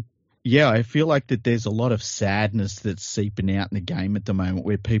 yeah, I feel like that there's a lot of sadness that's seeping out in the game at the moment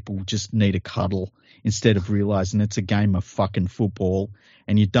where people just need a cuddle instead of realizing it's a game of fucking football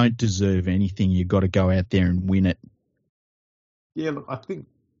and you don't deserve anything. You got to go out there and win it. Yeah, look, I think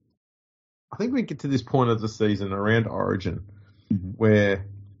we get to this point of the season around Origin where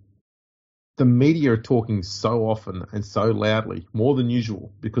the media are talking so often and so loudly, more than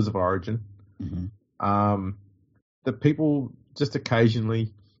usual because of Origin, that people just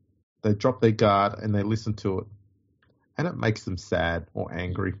occasionally they drop their guard and they listen to it, and it makes them sad or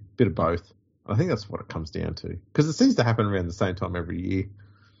angry, bit of both. I think that's what it comes down to, because it seems to happen around the same time every year.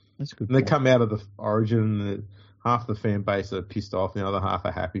 That's a good. And they come out of the Origin, and half the fan base are pissed off, and the other half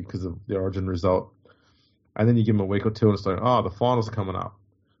are happy because of the Origin result. And then you give them a week or two, and it's like, oh, the finals are coming up.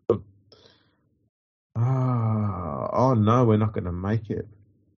 Oh no, we're not going to make it.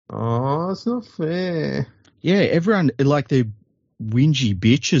 Oh, it's not fair. Yeah, everyone, like, they're whingy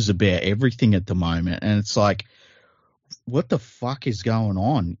bitches about everything at the moment. And it's like, what the fuck is going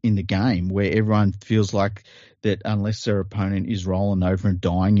on in the game where everyone feels like that unless their opponent is rolling over and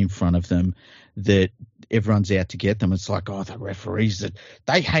dying in front of them, that everyone's out to get them? It's like, oh, the referees, that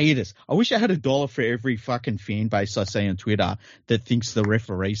they hate us. I wish I had $1 for every fucking fan base I see on Twitter that thinks the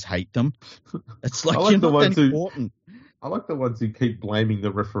referees hate them. It's like, you're not that important. I like the ones who keep blaming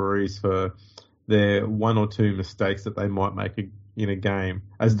the referees for their one or two mistakes that they might make in a game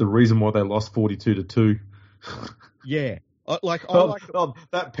as the reason why they lost 42-2. Yeah.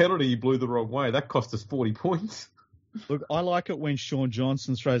 That penalty you blew the wrong way. That cost us 40 points. Look, I like it when Sean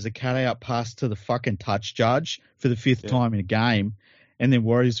Johnson throws a cutout pass to the fucking touch judge for the fifth time in a game, and then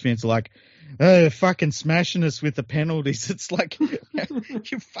Warriors fans are like, oh, they're fucking smashing us with the penalties. It's like,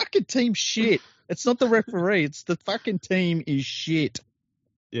 your fucking team's shit. It's not the referee. It's the fucking team is shit.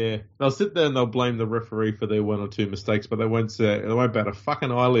 Yeah. They'll sit there and they'll blame the referee for their one or two mistakes, but they won't bat a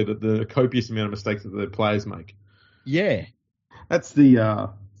fucking eyelid at the copious amount of mistakes that their players make. Yeah. That's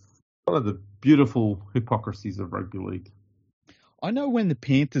the one of the beautiful hypocrisies of rugby league. I know when the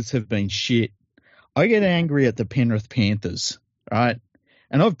Panthers have been shit, I get angry at the Penrith Panthers, right?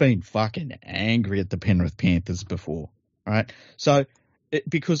 And I've been fucking angry at the Penrith Panthers before, right? So,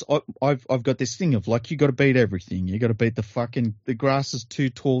 because I've got this thing of, like, you got to beat everything. You got to beat the grass is too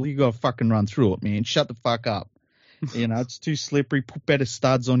tall. You got to fucking run through it, man. Shut the fuck up. You know, it's too slippery. Put better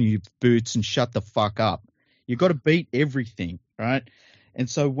studs on your boots and shut the fuck up. You got to beat everything, right? And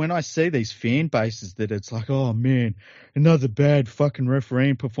so when I see these fan bases that it's like, oh man, another bad fucking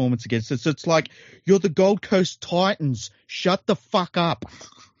refereeing performance against us, it's like, you're the Gold Coast Titans. Shut the fuck up.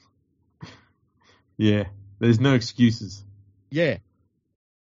 Yeah, there's no excuses. Yeah.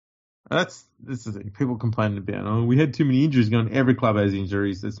 This is the thing. People complaining about, oh, we had too many injuries going. Every club has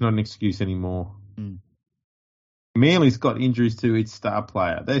injuries. It's not an excuse anymore. Manly's got injuries to its star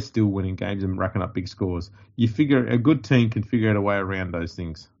player. They're still winning games and racking up big scores. You figure a good team can figure out a way around those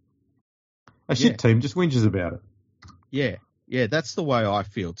things. A shit team just whinges about it. Yeah. Yeah, that's the way I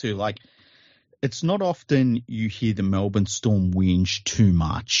feel too. Like, it's not often you hear the Melbourne Storm whinge too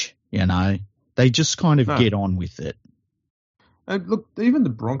much, you know? They just kind of get on with it. And look, even the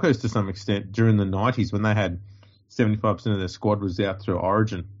Broncos to some extent during the 90s when they had 75% of their squad was out through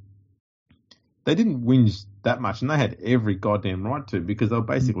Origin, they didn't whinge that much, and they had every goddamn right to, because they were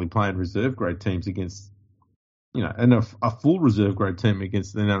basically playing reserve grade teams against, you know, and a full reserve grade team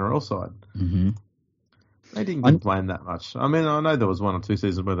against the NRL side. Mm-hmm. They didn't complain that much. I mean, I know there was one or two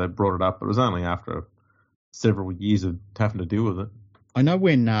seasons where they brought it up, but it was only after several years of having to deal with it. I know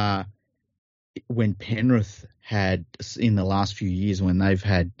when Penrith had, in the last few years, when they've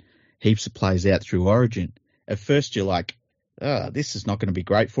had heaps of players out through Origin, at first you're like, oh, this is not going to be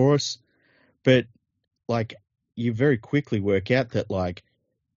great for us. But, like, you very quickly work out that, like,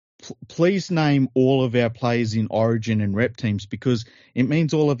 please name all of our players in Origin and rep teams, because it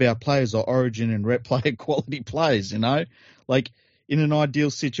means all of our players are Origin and rep player quality players, you know? Like, in an ideal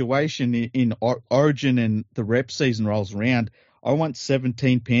situation, in Origin and the rep season rolls around, I want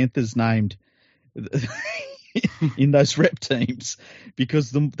 17 Panthers named in those rep teams, because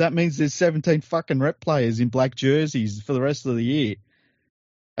that means there's 17 fucking rep players in black jerseys for the rest of the year.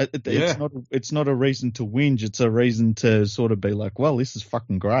 It's not a reason to whinge. It's a reason to sort of be like, well, this is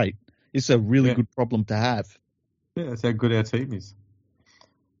fucking great. It's a really good problem to have. Yeah, that's how good our team is.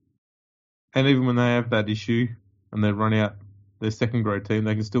 And even when they have that issue and they run out their second grade team,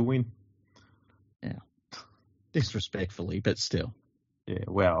 they can still win. Yeah. Disrespectfully, but still. Yeah,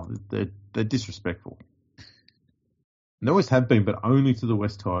 well, they're disrespectful. They always have been, but only to the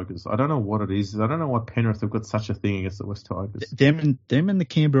West Tigers. I don't know what it is. I don't know why Penrith have got such a thing against the West Tigers. Them and the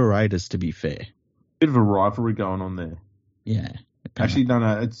Canberra Raiders, to be fair. Bit of a rivalry going on there. Yeah. Actually, no.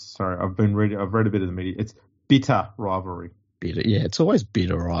 I've read a bit of the media. It's bitter rivalry. Bitter, yeah. It's always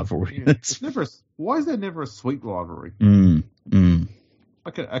bitter rivalry. Yeah, it's never. Why is there never a sweet rivalry?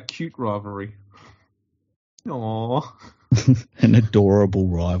 Like a cute rivalry. Aww. An adorable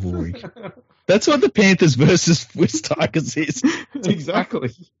rivalry. That's what the Panthers versus West Tigers is. Exactly.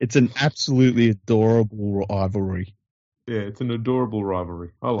 It's an absolutely adorable rivalry. Yeah, it's an adorable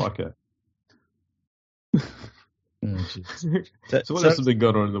rivalry. I like it. jeez. So what else has been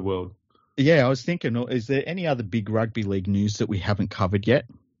going on in the world? Yeah, I was thinking, is there any other big rugby league news that we haven't covered yet?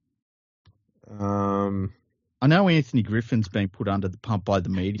 I know Anthony Griffin's been put under the pump by the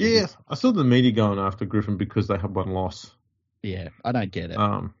media. Yeah, I saw the media going after Griffin because they had one loss. Yeah, I don't get it.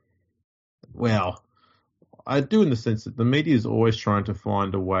 Well, I do in the sense that the media is always trying to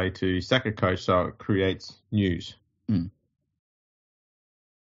find a way to sack a coach so it creates news. Because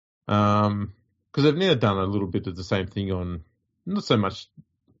they've now done a little bit of the same thing on, not so much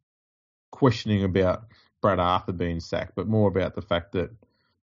questioning about Brad Arthur being sacked, but more about the fact that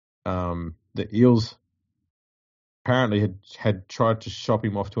the Eels apparently had tried to shop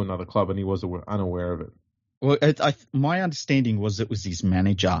him off to another club and he was unaware of it. Well, my understanding was it was his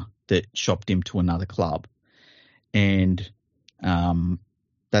manager that shopped him to another club, and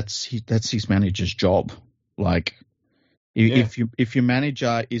that's his manager's job. Like, if your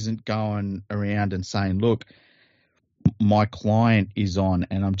manager isn't going around and saying, "Look, my client is on,"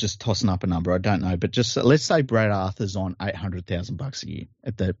 and I'm just tossing up a number, I don't know, but just let's say Brad Arthur's on $800,000 a year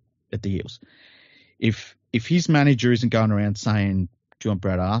at the Eels. If his manager isn't going around saying, "Do you want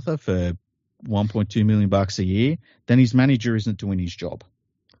Brad Arthur for $1.2 million a year?" then his manager isn't doing his job.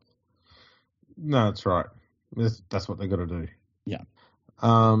 No, that's right. That's what they got to do. Yeah.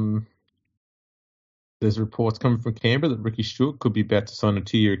 There's reports coming from Canberra that Ricky Stewart could be about to sign a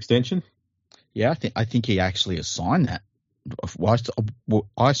 2-year extension. Yeah, I think he actually has signed that.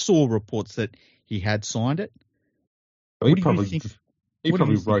 I saw reports that he had signed it. He probably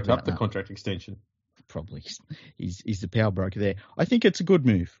wrote up the contract extension. Probably. He's the power broker there. I think it's a good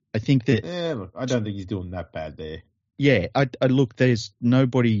move. I think that... Yeah, look, I don't think he's doing that bad there. Yeah, I look, there's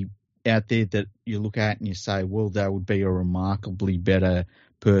nobody out there that you look at and you say, well, that would be a remarkably better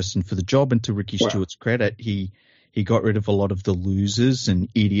person for the job. And to Ricky Stewart's credit, he got rid of a lot of the losers and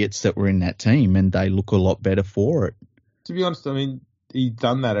idiots that were in that team, and they look a lot better for it. To be honest, I mean, he's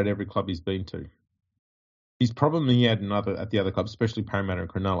done that at every club he's been to. His problem he had at the other clubs, especially Parramatta and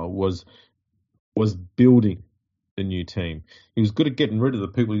Cronulla, was building the new team. He was good at getting rid of the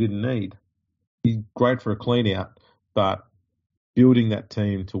people he didn't need. He's great for a clean out, but building that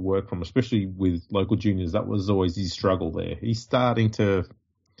team to work from, especially with local juniors, that was always his struggle there. He's starting to,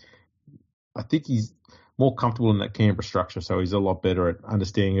 I think he's more comfortable in that Canberra structure, so he's a lot better at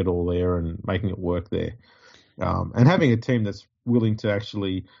understanding it all there and making it work there. And having a team that's willing to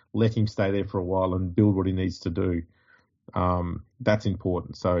actually let him stay there for a while and build what he needs to do, that's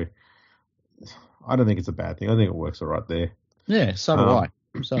important. So I don't think it's a bad thing. I think it works all right there. Yeah, so do I.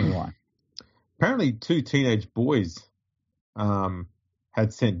 So do I. Apparently 2 teenage boys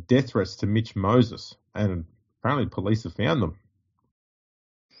had sent death threats to Mitch Moses, and apparently police have found them.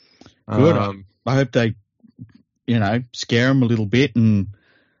 Good. I hope they, scare them a little bit, and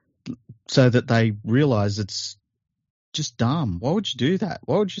so that they realise it's just dumb. Why would you do that?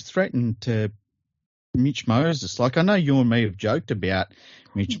 Why would you threaten to Mitch Moses? Like, I know you and me have joked about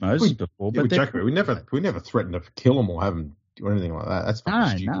Mitch Moses before, but we never threatened to kill him or have him do anything like that. That's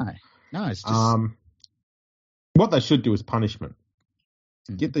fucking stupid. No. It's just what they should do is punishment.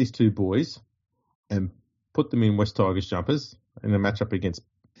 Get these 2 boys and put them in West Tigers jumpers in a matchup against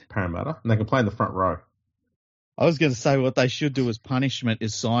Parramatta, and they can play in the front row. I was going to say what they should do as punishment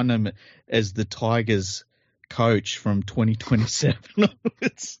is sign them as the Tigers coach from 2027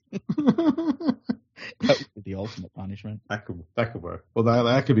 onwards. That would be the ultimate punishment. That could work. Well,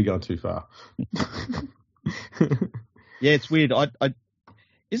 that could be going too far. Yeah, it's weird.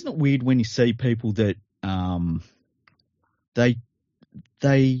 Isn't it weird when you see people that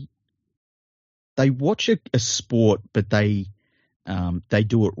they watch a sport, but they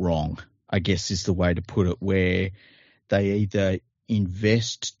do it wrong, I guess is the way to put it, where they either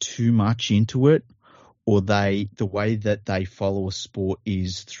invest too much into it, or the way that they follow a sport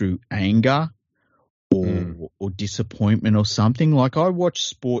is through anger or disappointment or something. Like, I watch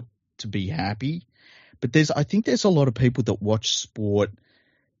sport to be happy, but I think there's a lot of people that watch sport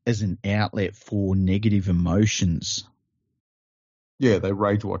as an outlet for negative emotions. Yeah, they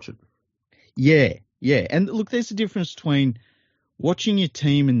rage watch it. Yeah. And look, there's a difference between watching your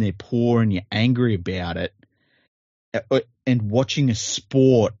team and they're poor and you're angry about it, and watching a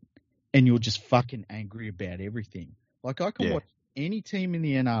sport and you're just fucking angry about everything. Like, I can watch any team in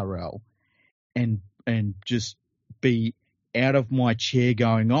the NRL and just be out of my chair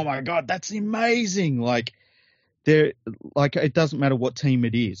going, oh my God, that's amazing. Like, it doesn't matter what team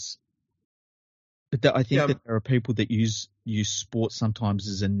it is. But I think that there are people that use sport sometimes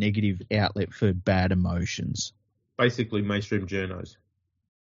as a negative outlet for bad emotions. Basically, mainstream journos.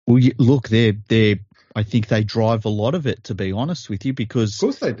 Well, look, I think they drive a lot of it, to be honest with you, because of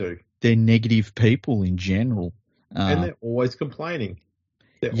course they do. They're negative people in general. And they're always complaining.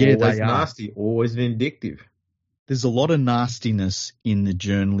 They're Yeah, always they are. nasty, always vindictive. There's a lot of nastiness in the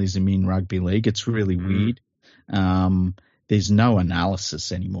journalism in rugby league. It's really weird. There's no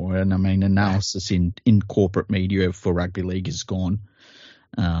analysis anymore. And I mean, analysis in corporate media for rugby league is gone.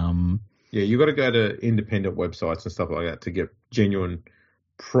 Yeah, you've got to go to independent websites and stuff like that to get genuine,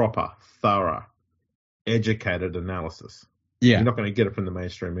 proper, thorough, educated analysis. Yeah. You're not going to get it from the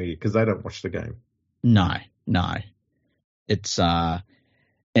mainstream media because they don't watch the game. No. It's, and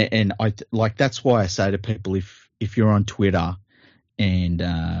that's why I say to people, if you're on Twitter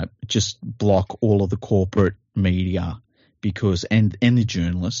and just block all of the corporate media and the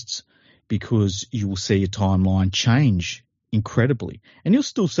journalists, because you will see a timeline change incredibly, and you'll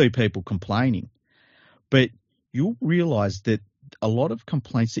still see people complaining, but you'll realize that a lot of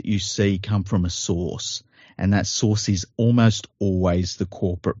complaints that you see come from a source, and that source is almost always the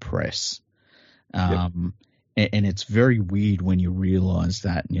corporate press. Yep. And it's very weird when you realize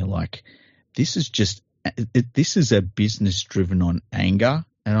that, and you're like, this is a business driven on anger,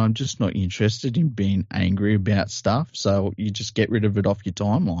 and I'm just not interested in being angry about stuff. So you just get rid of it off your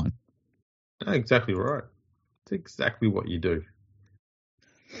timeline. Exactly right. It's exactly what you do.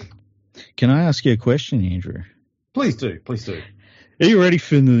 Can I ask you a question, Andrew? Please do. Please do. Are you ready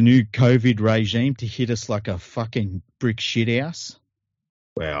for the new COVID regime to hit us like a fucking brick shithouse?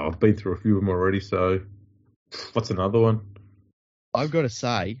 Well, I've been through a few of them already, so what's another one? I've got to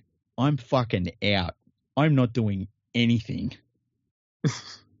say, I'm fucking out. I'm not doing anything.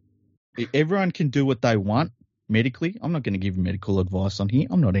 Everyone can do what they want medically. I'm not going to give medical advice on here.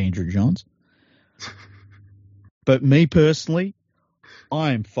 I'm not Andrew Johns. But me personally,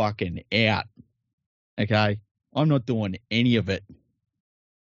 I'm fucking out. Okay? I'm not doing any of it.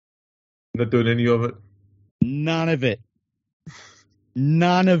 Not doing any of it? None of it.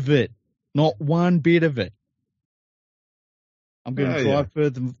 None of it. Not one bit of it. I'm going to drive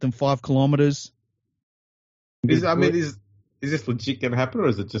further than 5 kilometres. Is this legit going to happen, or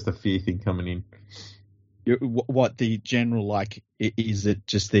is it just a fear thing coming in? What the general, like, is it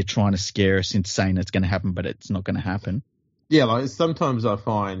just they're trying to scare us into saying it's going to happen, but it's not going to happen? Yeah, like sometimes I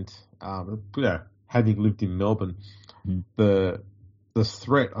find, having lived in Melbourne, the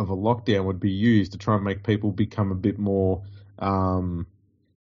threat of a lockdown would be used to try and make people become a bit more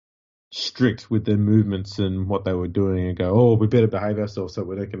strict with their movements and what they were doing, and go, oh, we better behave ourselves so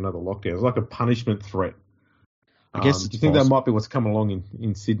we don't get another lockdown. It's like a punishment threat. I guess. Do you think that might be what's come along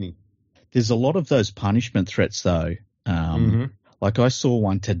in Sydney? There's a lot of those punishment threats, though. Like I saw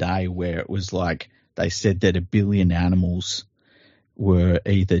one today where it was like they said that 1 billion animals were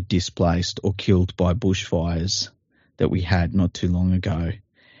either displaced or killed by bushfires that we had not too long ago,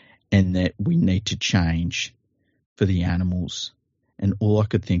 and that we need to change for the animals. And all I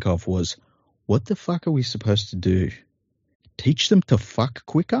could think of was, what the fuck are we supposed to do? Teach them to fuck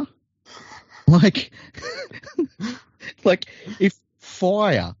quicker? Like if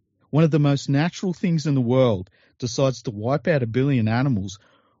fire, one of the most natural things in the world, decides to wipe out 1 billion animals,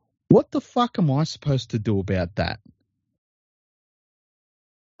 what the fuck am I supposed to do about that?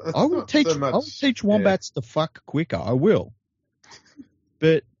 I will teach wombats to fuck quicker. I will.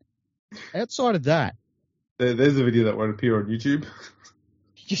 But outside of that, there's a video that won't appear on YouTube.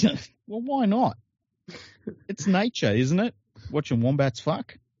 Well, why not? It's nature, isn't it? Watching wombats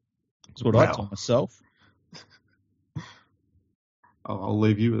fuck. That's what I tell myself. I'll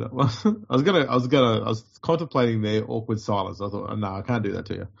leave you with that one. I was contemplating their awkward silence. I thought, no, I can't do that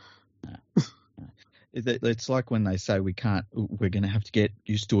to you. It's like when they say we're going to have to get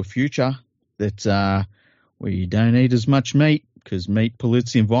used to a future that where you don't eat as much meat because meat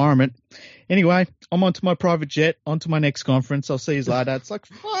pollutes the environment. Anyway, I'm onto my private jet, onto my next conference. I'll see you later. It's like,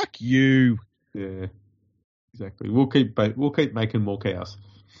 fuck you. Yeah, exactly. We'll keep making more cows.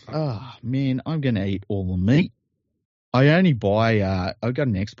 Oh man, I'm going to eat all the meat. I only buy. I got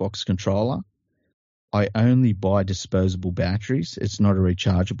an Xbox controller. I only buy disposable batteries. It's not a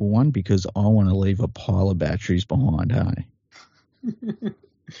rechargeable one because I want to leave a pile of batteries behind, hey?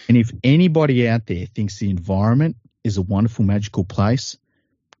 And if anybody out there thinks the environment is a wonderful, magical place,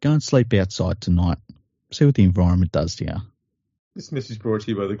 go and sleep outside tonight. See what the environment does to you. This message brought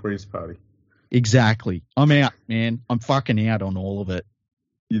to you by the Greens Party. Exactly. I'm out, man. I'm fucking out on all of it.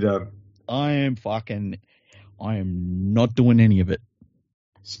 You done? I am not doing any of it.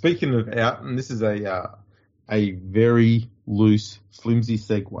 Speaking of out, and this is a very loose, flimsy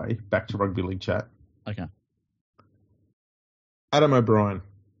segue back to rugby league chat. Okay. Adam O'Brien.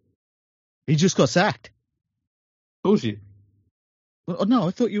 He just got sacked. Bullshit. Oh, no,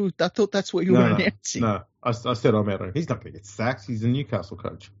 I thought that's what you were announcing. No, I said I'm out on him. He's not going to get sacked. He's a Newcastle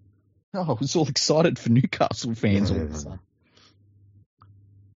coach. Oh, I was all excited for Newcastle fans all of a No. sudden.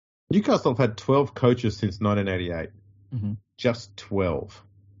 Newcastle have had 12 coaches since 1988. Mm-hmm. Just 12.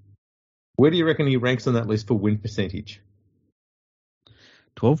 Where do you reckon he ranks on that list for win percentage?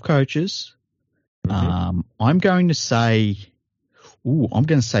 12 coaches. Mm-hmm. I'm going to say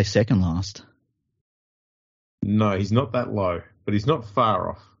second last. No, he's not that low, but he's not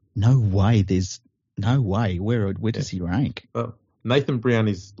far off. No way. There's no way. Where does he rank? Well, Nathan Brown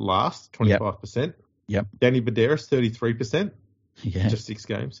is last, 25%. Yep. Danny Baderas, 33%. Yeah. Just 6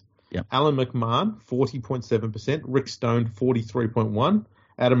 games. Yep. Alan McMahon, 40.7%. Rick Stone, 43.1%.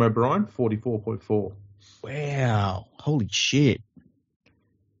 Adam O'Brien, 44.4%. Wow. Holy shit.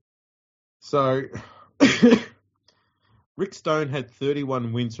 So, Rick Stone had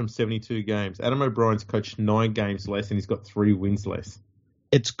 31 wins from 72 games. Adam O'Brien's coached 9 games less, and he's got 3 wins less.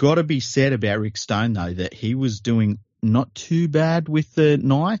 It's got to be said about Rick Stone, though, that he was doing not too bad with the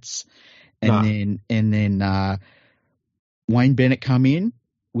Knights. And then Wayne Bennett come in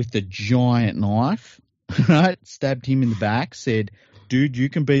with the giant knife, right? Stabbed him in the back, said, dude, you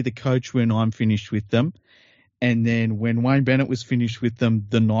can be the coach when I'm finished with them. And then when Wayne Bennett was finished with them,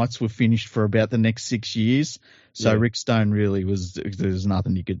 the Knights were finished for about the next 6 years. So Rick Stone really there's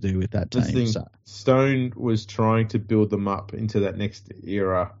nothing you could do with that team. Stone was trying to build them up into that next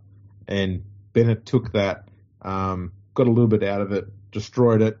era, and Bennett took that, got a little bit out of it,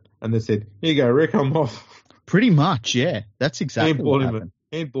 destroyed it, and they said, here you go, Rick, I'm off. Pretty much, yeah. That's exactly what happened.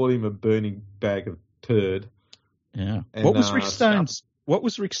 And bought him a burning bag of turd. Yeah. And, What was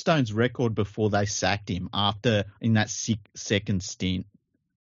Rick Stone's record before they sacked him in that second stint?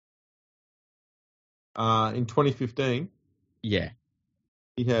 In 2015, yeah,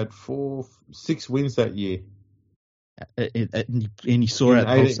 he had 6 wins that year. And he saw out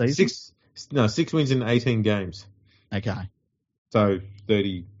the whole season? 6 wins in 18 games. Okay. So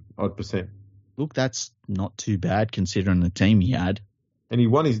 30-odd%. Look, that's not too bad considering the team he had. And he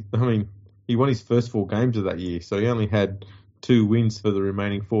won his first 4 games of that year, so he only had 2 wins for the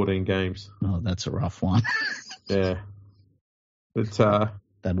remaining 14 games. Oh, that's a rough one. Yeah. But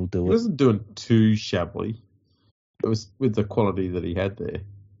that'll do it. He wasn't doing too shabbily. It was with the quality that he had there.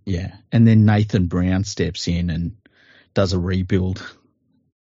 Yeah. And then Nathan Brown steps in and does a rebuild.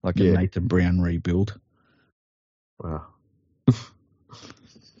 A Nathan Brown rebuild. Wow.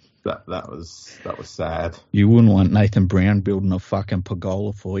 That was sad. You wouldn't want Nathan Brown building a fucking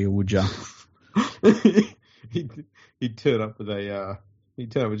pergola for you, would you? He'd turn up with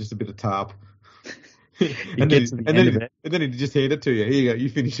just a bit of tarp. And then he'd just hand it to you. Here you go, you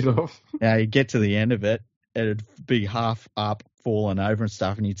finish it off. Yeah, you get to the end of it, and it'd be half up, falling over and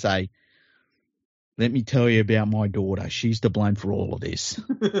stuff, and you'd say, let me tell you about my daughter. She's to blame for all of this.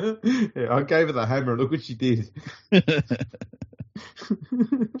 Yeah, I gave her the hammer. Look what she did.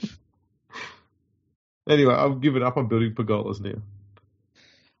 Anyway, I'll give it up on building pergolas now.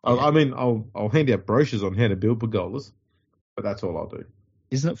 I'll hand out brochures on how to build pergolas, but that's all I'll do.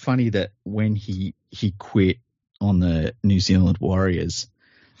 Isn't it funny that when he quit on the New Zealand Warriors,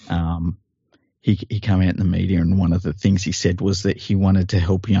 he came out in the media, and one of the things he said was that he wanted to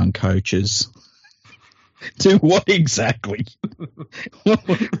help young coaches. Do what exactly?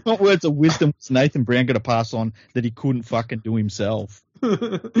 What words of wisdom was Nathan Brown going to pass on that he couldn't fucking do himself?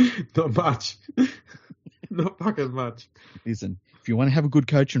 Not much. Not fucking much. Listen, if you want to have a good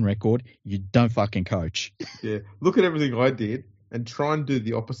coaching record, you don't fucking coach. Yeah. Look at everything I did and try and do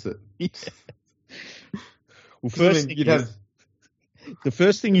the opposite. Yeah. Well, the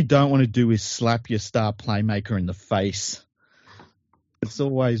first thing you don't want to do is slap your star playmaker in the face. It's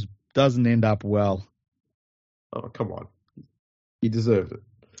always doesn't end up well. Oh, come on. He deserved it.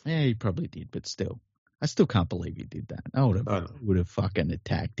 Yeah, he probably did, but still. I still can't believe he did that. I would have fucking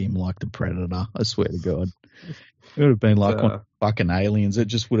attacked him like the Predator. I swear to God. It would have been like one of the fucking aliens.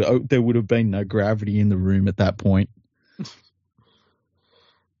 There would have been no gravity in the room at that point.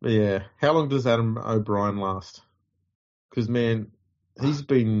 Yeah. How long does Adam O'Brien last? Because, man,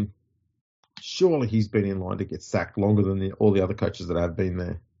 surely he's been in line to get sacked longer than all the other coaches that have been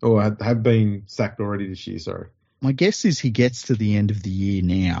there. Or have been sacked already this year, sorry. My guess is he gets to the end of the year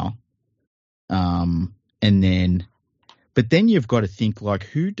now. But then you've got to think, like,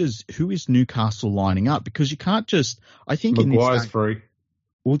 who is Newcastle lining up? Because you can't just, I think Maguire's free.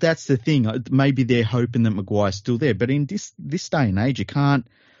 Well, that's the thing. Maybe they're hoping that Maguire's still there. But in this day and age, you can't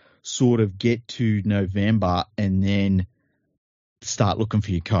sort of get to November and then start looking for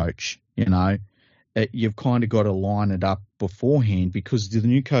your coach, you know. You've kind of got to line it up beforehand because the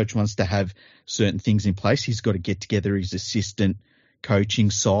new coach wants to have certain things in place. He's got to get together his assistant coaching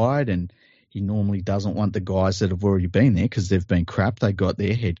side and He normally doesn't want the guys that have already been there because they've been crap. They got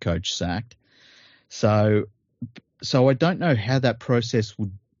their head coach sacked. So I don't know how that process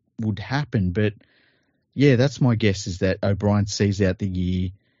would happen, but yeah, that's my guess is that O'Brien sees out the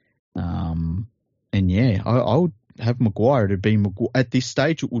year. And yeah, I would have Maguire. It'd be at this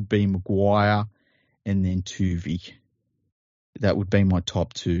stage, it would be Maguire and then Tuvey. That would be my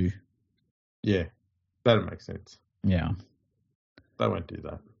top two. Yeah, that makes sense. Yeah. They won't do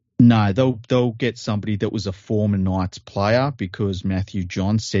that. No, they'll get somebody that was a former Knights player because Matthew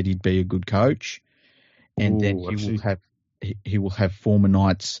John said he'd be a good coach, and then he will have former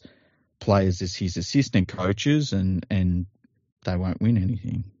Knights players as his assistant coaches, and they won't win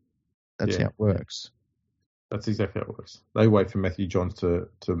anything. That's how it works. That's exactly how it works. They wait for Matthew Johns to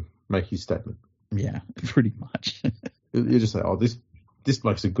make his statement. Yeah, pretty much. You just say, "Oh, this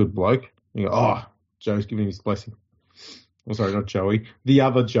bloke's a good bloke." You go, "Oh, Joe's giving his blessing." Oh, sorry, not Joey. The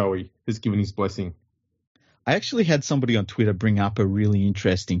other Joey has given his blessing. I actually had somebody on Twitter bring up a really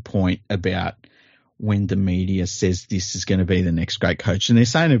interesting point about when the media says this is going to be the next great coach. And they're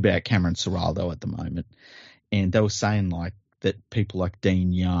saying about Cameron Ciraldo at the moment. And they were saying like that people like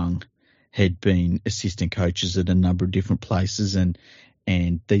Dean Young had been assistant coaches at a number of different places. And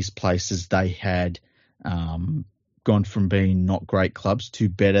these places they had gone from being not great clubs to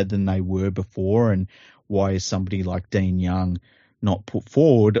better than they were before. And why is somebody like Dean Young not put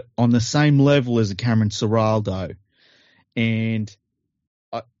forward on the same level as a Cameron Ciraldo? And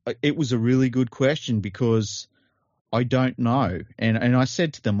it was a really good question because I don't know. And I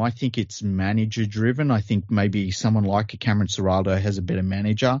said to them, I think it's manager driven. I think maybe someone like a Cameron Ciraldo has a better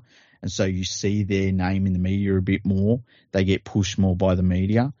manager. And so you see their name in the media a bit more. They get pushed more by the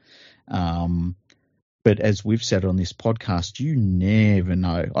media. But as we've said on this podcast, you never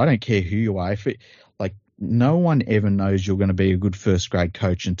know. I don't care who you are. No one ever knows you're going to be a good first grade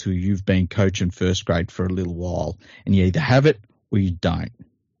coach until you've been coaching first grade for a little while. And you either have it or you don't.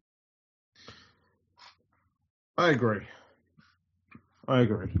 I agree.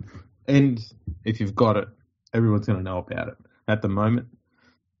 And if you've got it, everyone's going to know about it. At the moment,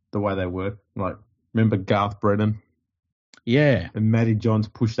 the way they work, like, remember Garth Brennan? Yeah. And Matty Johns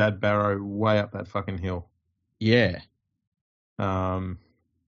pushed that barrow way up that fucking hill. Yeah.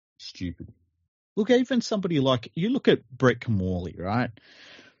 Stupid. Look, even somebody like, you look at Brett Camorley, right?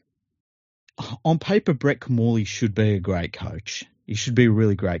 On paper, Brett Camorley should be a great coach. He should be a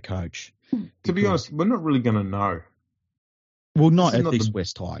really great coach. To be honest, we're not really going to know. Well, not at these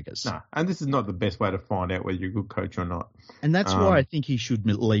West Tigers. No, and this is not the best way to find out whether you're a good coach or not. And that's why I think he should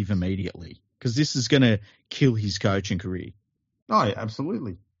leave immediately, because this is going to kill his coaching career. Oh, yeah,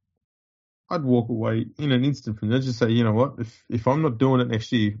 absolutely. I'd walk away in an instant from that. Just say, you know what? If I'm not doing it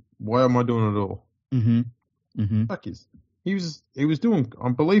next year, why am I doing it at all? Mm-hmm. Mm-hmm. Fuck is. He was doing. I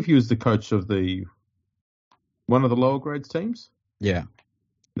believe he was the coach of one of the lower grades teams. Yeah.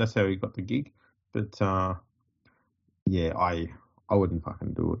 That's how he got the gig. But yeah, I wouldn't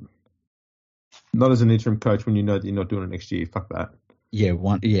fucking do it. Not as an interim coach when you know that you're not doing it next year. Fuck that. Yeah.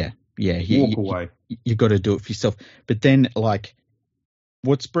 Walk away. You got to do it for yourself. But then, like,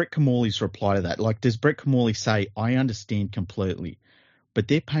 what's Brett Camorley's reply to that? Like, does Brett Camorley say, I understand completely, but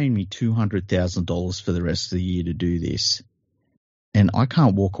they're paying me $200,000 for the rest of the year to do this, and I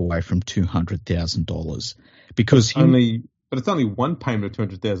can't walk away from $200,000 because But it's only one payment of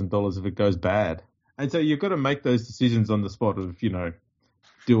 $200,000 if it goes bad. And so you've got to make those decisions on the spot of,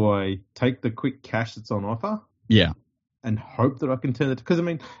 do I take the quick cash that's on offer? Yeah. And hope that I can turn it. Because, I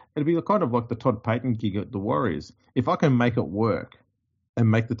mean, it'd be kind of like the Todd Payton gig at the Warriors. If I can make it work and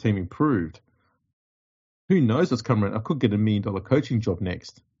make the team improved, who knows what's coming around? I could get $1 million coaching job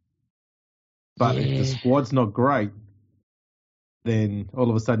next. But if the squad's not great, then all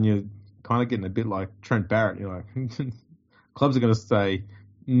of a sudden you're kind of getting a bit like Trent Barrett. You're like, clubs are going to say,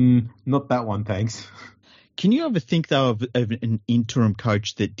 not that one, thanks. Can you ever think, though, of an interim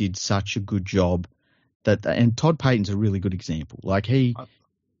coach that did such a good job? And Todd Payton's a really good example. Like, he's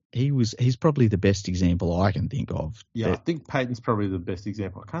probably the best example I can think of. Yeah, I think Payton's probably the best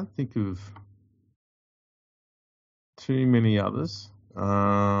example. I can't think of too many others.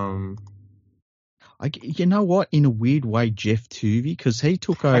 You know what? In a weird way, Jeff Tuvey, because he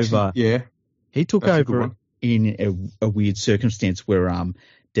took over. Yeah, he took over in a weird circumstance where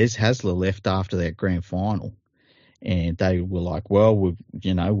Des Hasler left after that grand final, and they were like, "Well,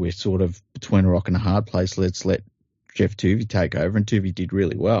 we're sort of between a rock and a hard place. Let's let Jeff Tuvey take over," and Tuvey did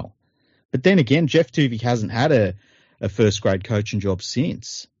really well. But then again, Jeff Tuvey hasn't had a first grade coaching job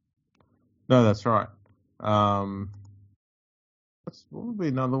since. No, that's right. What would be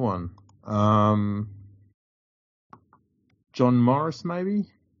another one? John Morris, maybe?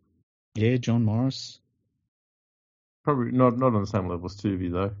 Yeah, John Morris. Probably not on the same level as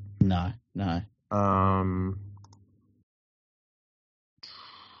Tuvey though. No. Trying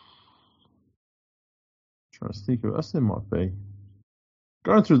to think of us there might be.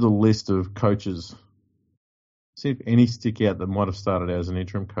 Going through the list of coaches, see if any stick out that might have started out as an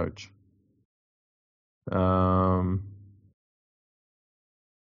interim coach. I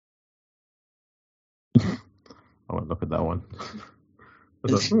won't look at that one. I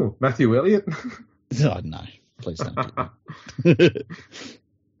was like, Matthew Elliott? Oh, no. Please don't do that.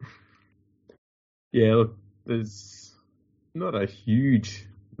 Yeah, look, there's not a huge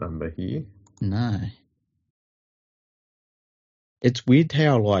number here. No. It's weird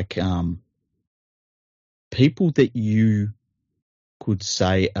how, like, people that you could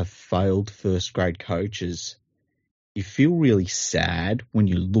say are failed first grade coaches, you feel really sad when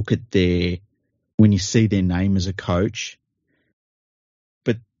you look at when you see their name as a coach.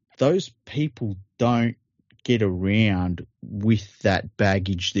 But those people don't get around with that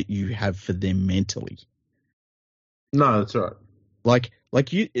baggage that you have for them mentally. No, that's right. Like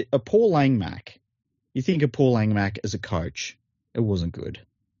Paul Langmack. You think of Paul Langmack as a coach. It wasn't good,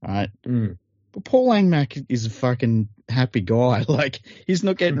 right? Mm. But Paul Langmack is a fucking happy guy. Like, he's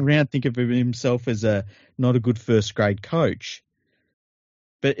not getting around thinking of himself as not a good first grade coach.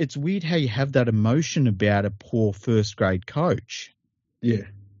 But it's weird how you have that emotion about a poor first grade coach. Yeah.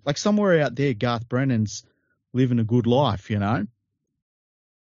 Like, somewhere out there, Garth Brennan's living a good life, you know?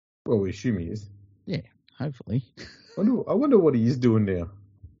 Well, we assume he is. Yeah, hopefully. I wonder what he is doing now.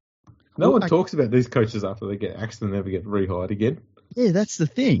 No one talks about these coaches after they get axed and never get rehired again. Yeah, that's the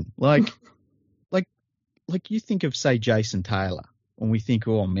thing. Like you think of, say, Jason Taylor, and we think,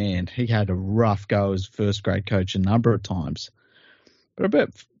 oh man, he had a rough go as first grade coach a number of times. But I bet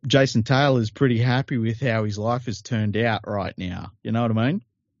Jason Taylor is pretty happy with how his life has turned out right now. You know what I mean?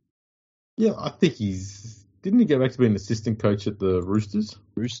 Yeah, I think didn't he go back to being an assistant coach at the Roosters?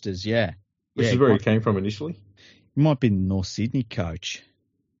 Roosters, yeah. Which is where he came from initially. He might be the North Sydney coach.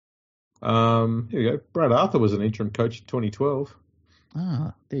 Here we go. Brad Arthur was an interim coach in 2012.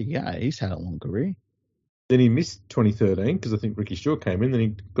 Ah, there you go. He's had a long career. Then he missed 2013 because I think Ricky Stewart came in. Then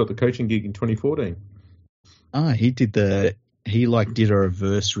he got the coaching gig in 2014. Ah, he did a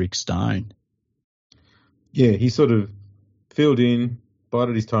reverse Rick Stone. Yeah, he sort of filled in,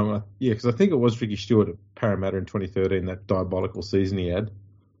 bided his time. Yeah, because I think it was Ricky Stewart at Parramatta in 2013, that diabolical season he had.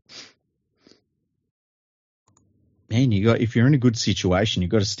 Man, if you're in a good situation,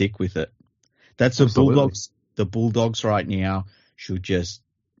 you've got to stick with it. That's Absolutely. the Bulldogs. The Bulldogs right now should just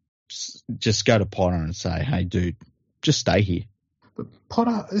go to Potter and say, hey, dude, just stay here. But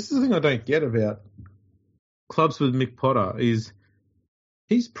Potter, this is the thing I don't get about clubs with Mick Potter is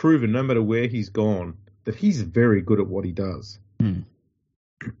he's proven, no matter where he's gone, that he's very good at what he does. Hmm.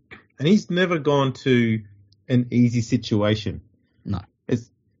 And he's never gone to an easy situation. No.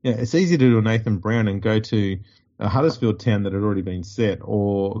 It's easy to do a Nathan Brown and go to a Huddersfield town that had already been set,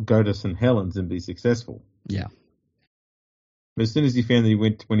 or go to St Helens and be successful. Yeah. But as soon as he found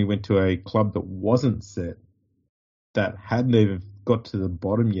that when he went to a club that wasn't set, that hadn't even got to the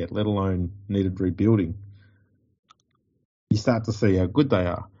bottom yet, let alone needed rebuilding, you start to see how good they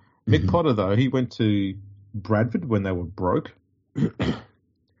are. Mm-hmm. Mick Potter, though, he went to Bradford when they were broke.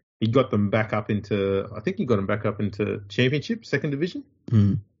 He got them back up into, I think he got them back up into Championship, second division.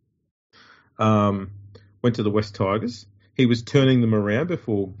 Mm. Went to the West Tigers. He was turning them around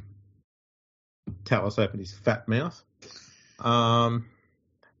before Tallis opened his fat mouth.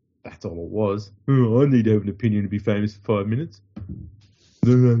 That's all it was. Oh, I need to have an opinion to be famous for 5 minutes.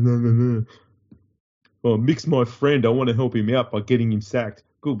 No. Oh, Mick's my friend. I want to help him out by getting him sacked.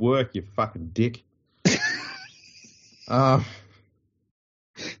 Good work, you fucking dick.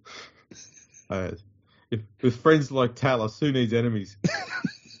 With friends like Tallis, who needs enemies?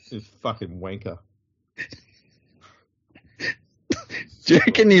 This fucking wanker. Do you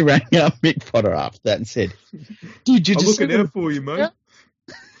reckon he rang up Mick Potter after that and said, dude, I'm looking out for you, mate.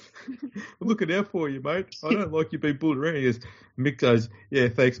 I'm looking out for you, mate. I don't like you being bullied around. He goes, Mick goes, yeah,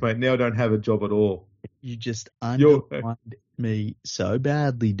 thanks, mate. Now I don't have a job at all. You just undermined me so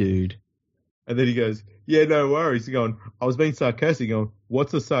badly, dude. And then he goes, yeah, no worries. He's going, I was being sarcastic. Going,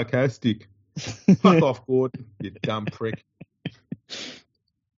 what's a sarcastic? Fuck off, Gordon, you dumb prick.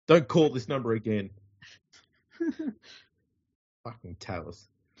 Don't call this number again. Fucking Tallis.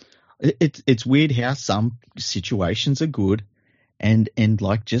 It's weird how some situations are good and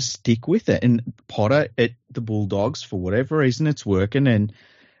like just stick with it. And Potter at the Bulldogs, for whatever reason, it's working. And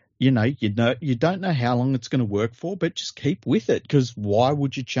you don't know how long it's going to work for, but just keep with it, because why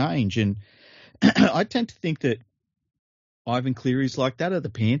would you change? And I tend to think that Ivan Cleary's like that at the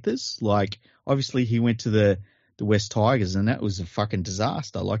Panthers. Like, obviously he went to the West Tigers and that was a fucking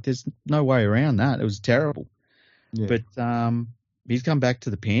disaster. Like, there's no way around that. It was terrible. Yeah. But he's come back to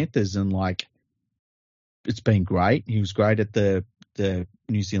the Panthers and, like, it's been great. He was great at the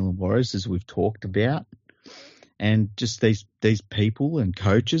New Zealand Warriors, as we've talked about. And just these people and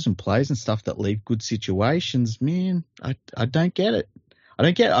coaches and players and stuff that leave good situations, man, I don't get it.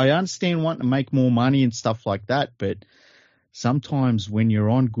 I understand wanting to make more money and stuff like that, but sometimes when you're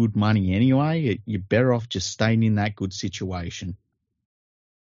on good money anyway, you're better off just staying in that good situation.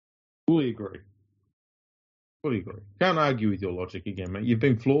 Fully agree. Can't argue with your logic again, mate. You've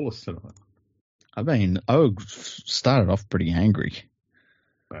been flawless tonight. I started off pretty angry.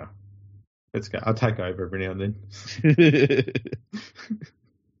 Wow. Let's go. I'll take over every now and then.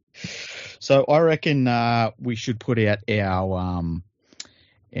 So I reckon we should put out our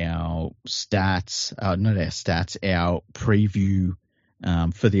stats, not our stats, our preview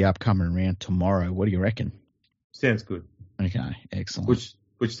for the upcoming round tomorrow. What do you reckon? Sounds good. Okay, excellent.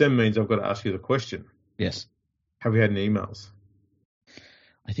 Which then means I've got to ask you the question. Yes. Have we had any emails?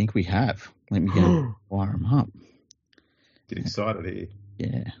 I think we have. Let me go fire them up. Get excited here.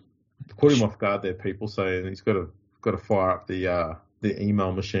 Yeah. Put him off guard there, people, saying he's got to fire up the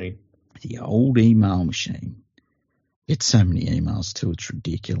email machine. The old email machine. It's so many emails too, it's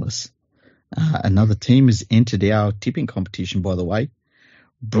ridiculous. Another team has entered our tipping competition, by the way.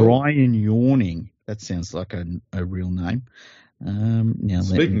 Brian Yawning. That sounds like a real name. Now,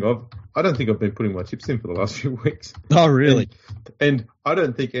 speaking of, I don't think I've been putting my tips in for the last few weeks. Oh, really? And I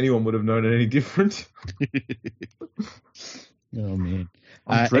don't think anyone would have known it any different. Oh, man.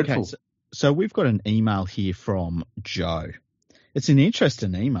 Dreadful. Okay, so we've got an email here from Joe. It's an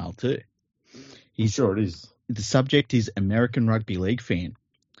interesting email too. Sure it is. The subject is American Rugby League fan.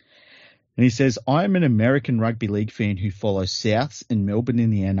 And he says, I'm an American Rugby League fan who follows Souths and Melbourne in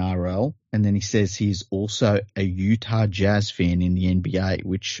the NRL. And then he says he's also a Utah Jazz fan in the NBA,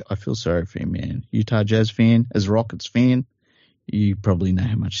 which I feel sorry for him, man. Utah Jazz fan, as a Rockets fan, you probably know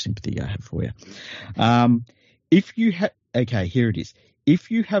how much sympathy I have for you. Okay, here it is.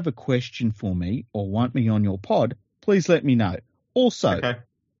 If you have a question for me or want me on your pod, please let me know. Also,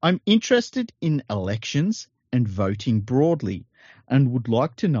 I'm interested in elections and voting broadly and would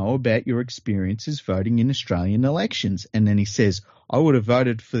like to know about your experiences voting in Australian elections. And then he says, I would have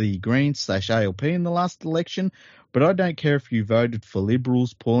voted for the Greens/ALP in the last election, but I don't care if you voted for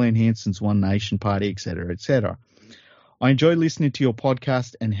Liberals, Pauline Hanson's One Nation Party, etc., etc. I enjoy listening to your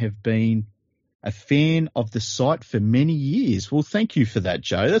podcast and have been a fan of the site for many years. Well, thank you for that,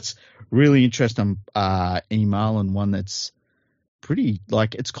 Joe. That's really interesting email and one that's pretty,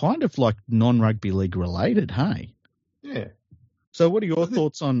 like, it's kind of like non-rugby league related, hey? Yeah. So what are your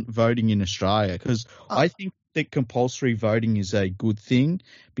thoughts on voting in Australia? Because I think that compulsory voting is a good thing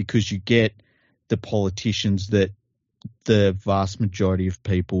because you get the politicians that the vast majority of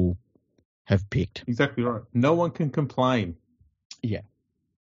people have picked. Exactly right. No one can complain. Yeah.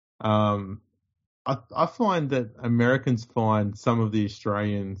 I find that Americans find some of the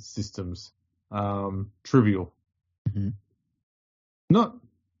Australian systems trivial. Mm-hmm. Not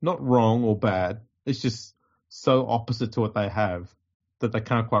wrong or bad. It's just so opposite to what they have that they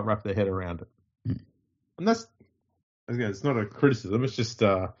can't quite wrap their head around it. Mm. And that's, again, it's not a criticism. It's just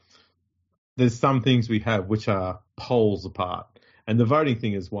there's some things we have which are poles apart. And the voting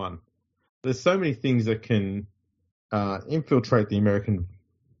thing is one. There's so many things that can infiltrate the American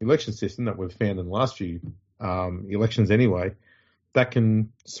election system that we've found in the last few elections anyway, that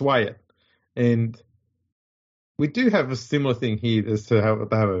can sway it. And we do have a similar thing here as to how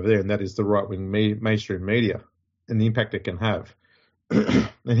they have over there, and that is the right-wing mainstream media and the impact it can have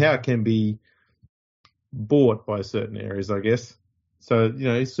and how it can be bought by certain areas, I guess. So,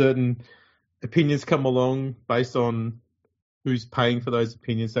 certain opinions come along based on who's paying for those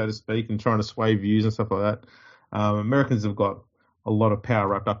opinions, so to speak, and trying to sway views and stuff like that. Americans have got a lot of power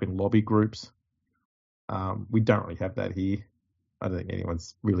wrapped up in lobby groups. We don't really have that here. I don't think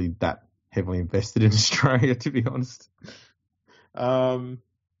anyone's really that heavily invested in Australia, to be honest.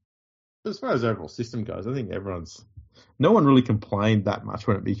 As far as the overall system goes, I think no one really complained that much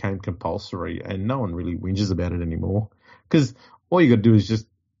when it became compulsory, and no one really whinges about it anymore. Because all you got to do is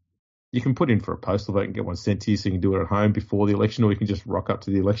you can put in for a postal vote and get one sent to you, so you can do it at home before the election, or you can just rock up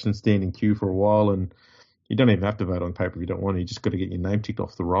to the election, stand in queue for a while, and you don't even have to vote on paper if you don't want to. You just got to get your name ticked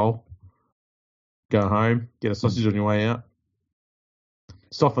off the roll. Go home, get a sausage on your way out.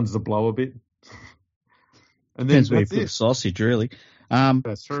 Softens the blow a bit. And then depends where you put the sausage, really.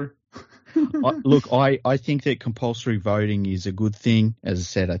 That's true. I think that compulsory voting is a good thing. As I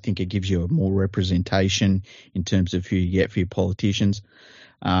said, I think it gives you a more representation in terms of who you get for your politicians.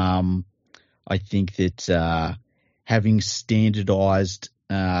 I think that having standardized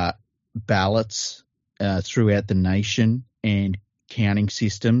ballots throughout the nation and counting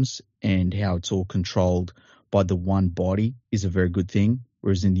systems and how it's all controlled by the one body is a very good thing.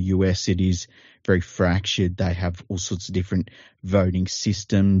 Whereas in the US, it is very fractured. They have all sorts of different voting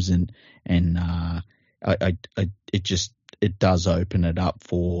systems, and it does open it up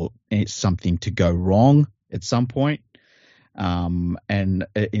for something to go wrong at some point. And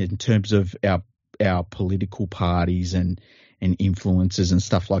in terms of our political parties and influences and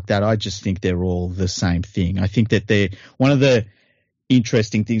stuff like that, I just think they're all the same thing. I think that they're one of the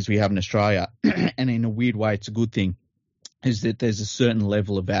interesting things we have in Australia, and in a weird way, it's a good thing, is that there's a certain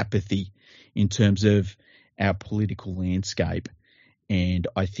level of apathy in terms of our political landscape. And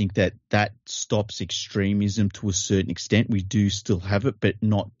I think that stops extremism to a certain extent. We do still have it, but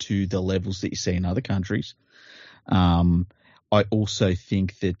not to the levels that you see in other countries. I also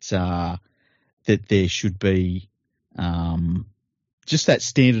think that there should be just that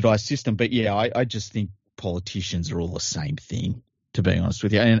standardized system. But yeah, I just think politicians are all the same thing, to be honest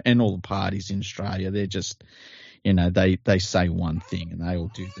with you, and all the parties in Australia, they're just, they say one thing and they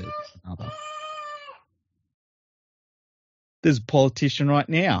all do the other. There's a politician right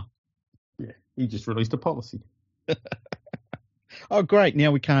now. Yeah, he just released a policy. Oh, great! Now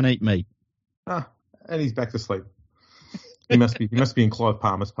we can't eat meat. And he's back to sleep. He must be in Clive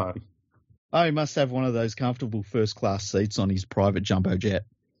Palmer's party. Oh, he must have one of those comfortable first class seats on his private jumbo jet.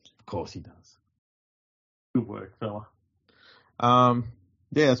 Of course he does. Good work, fella.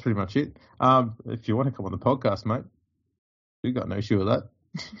 Yeah, that's pretty much it. If you want to come on the podcast, mate, we've got no issue with that.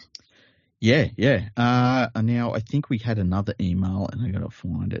 Yeah. Now I think we had another email, and I got to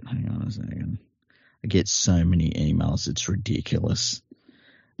find it. Hang on a second. I get so many emails, it's ridiculous.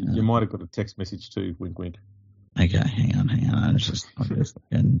 You might have got a text message too. Wink, wink. Okay, hang on. I'm just looking.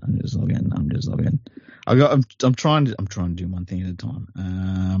 I'm trying to do one thing at a time.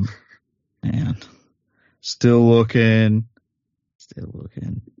 Hang on. Still looking.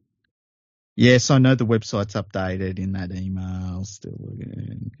 Yes, I know the website's updated in that email. Still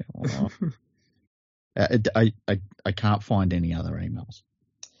looking. Come on. I can't find any other emails.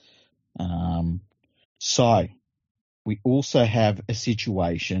 So we also have a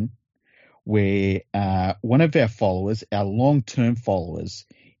situation where one of our followers, our long-term followers,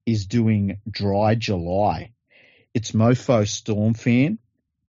 is doing Dry July. It's Mofo Storm Fan.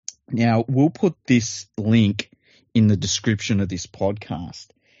 Now, we'll put this link in the description of this podcast.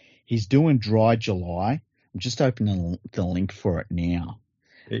 He's doing Dry July. I'm just opening the link for it now.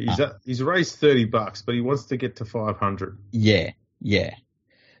 He's raised $30, but he wants to get to 500. Yeah.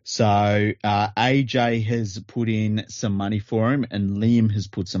 So AJ has put in some money for him, and Liam has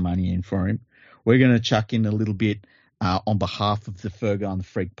put some money in for him. We're going to chuck in a little bit on behalf of the Fergo and the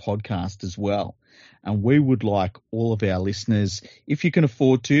Freak podcast as well. And we would like all of our listeners, if you can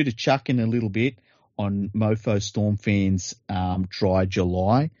afford to chuck in a little bit on Mofo Storm Fans Dry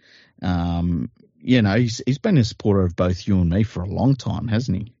July. He's been a supporter of both you and me for a long time,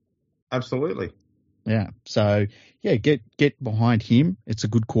 hasn't he? Absolutely. Yeah. So, yeah, get behind him. It's a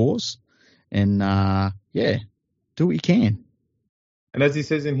good cause. And, do what you can. And as he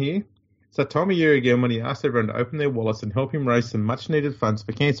says in here, it's that time of year again when he asked everyone to open their wallets and help him raise some much-needed funds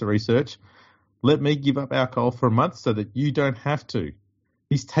for cancer research. Let me give up alcohol for a month so that you don't have to.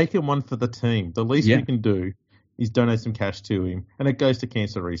 He's taken one for the team. The least we can do is donate some cash to him, and it goes to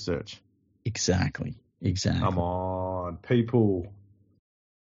cancer research. Exactly. Come on, people.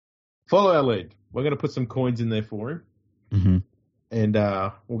 Follow our lead. We're going to put some coins in there for him. Mm-hmm. And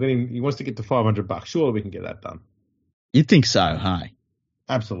we'll get him. He wants to get to $500. Surely we can get that done. You'd think so, hey?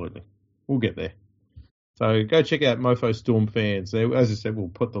 Absolutely. We'll get there. So go check out Mofo Storm Fans. As I said, we'll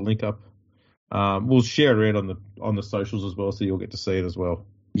put the link up. We'll share it on the socials as well, so you'll get to see it as well.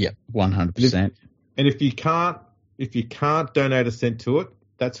 Yep, 100%. And if you can't donate a cent to it,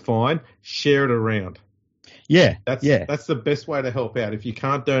 that's fine. Share it around. Yeah, that's the best way to help out. If you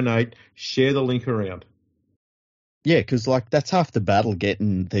can't donate, share the link around. Yeah, because that's half the battle,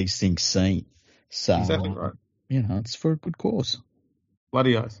 getting these things seen. So exactly right. It's for a good cause.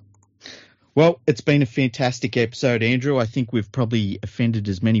 Bloody oath. Well, it's been a fantastic episode, Andrew. I think we've probably offended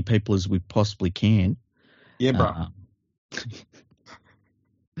as many people as we possibly can. Yeah, bro.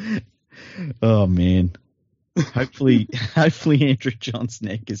 Oh, man. Hopefully Andrew John's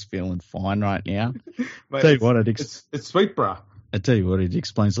neck is feeling fine right now. Mate, it's sweet, bro. I tell you what, it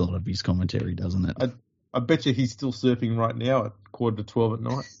explains a lot of his commentary, doesn't it? I bet you he's still surfing right now at 11:45 at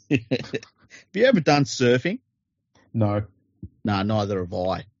night. Have you ever done surfing? No. No, neither have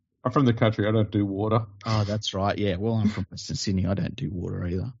I. I'm from the country. I don't do water. Oh, that's right. Yeah. Well, I'm from Western Sydney. I don't do water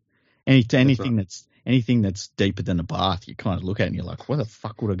either. Anything that's deeper than a bath, you kind of look at it and you're like, where the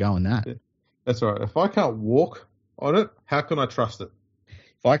fuck would I go in that? Yeah, that's right. If I can't walk on it, how can I trust it?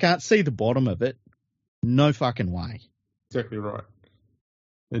 If I can't see the bottom of it, no fucking way. Exactly right.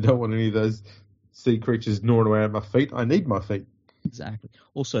 I don't want any of those sea creatures gnawing away at my feet. I need my feet. Exactly.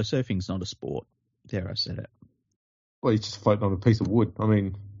 Also, surfing's not a sport. There, I said it. Well, you're just floating on a piece of wood. I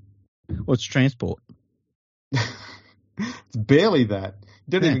mean... Well, it's transport. It's barely that.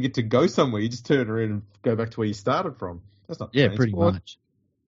 You don't even get to go somewhere. You just turn around and go back to where you started from. That's not transport. Pretty much.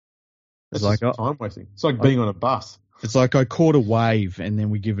 That's like time wasting. It's like being on a bus. It's like I caught a wave and then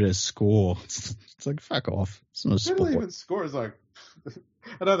we give it a score. It's like, fuck off. It's not a sport. How do they even score? It's like...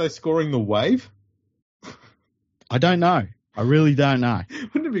 Are they scoring the wave? I don't know. I really don't know.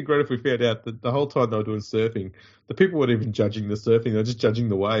 Wouldn't it be great if we found out that the whole time they were doing surfing, the people weren't even judging the surfing, they're just judging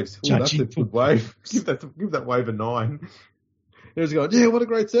the waves. Ooh, that's a good wave. Give that wave a 9. It was going, yeah, what a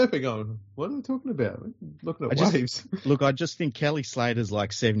great surfing. Going, what are they talking about? Looking at waves. Look, I just think Kelly Slater's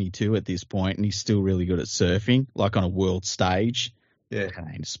like 72 at this point, and he's still really good at surfing, like on a world stage. Yeah. That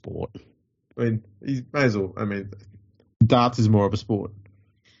ain't a sport. I mean, he may as well. I mean, darts is more of a sport.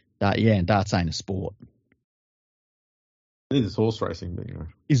 And darts ain't a sport. Neither is horse racing, but you know.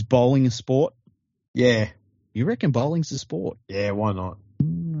 Is bowling a sport? Yeah. You reckon bowling's a sport? Yeah, why not? I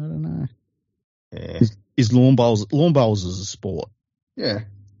don't know. Yeah. Is lawn bowls is a sport? Yeah.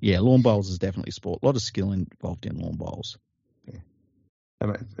 Yeah, lawn bowls is definitely a sport. A lot of skill involved in lawn bowls. Yeah. I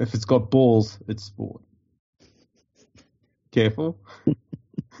mean, if it's got balls, it's sport. Careful.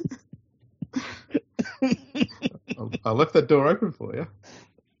 I left that door open for you.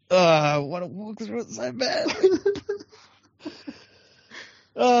 What a walk through it so bad.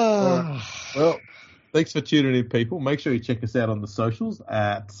 Well, thanks for tuning in, people. Make sure you check us out on the socials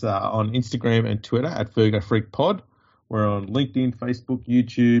on Instagram and Twitter at Fergo Freak Pod. We're on LinkedIn, Facebook,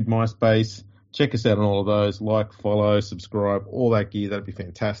 YouTube, MySpace. Check us out on all of those. Like, follow, subscribe, all that gear. That'd be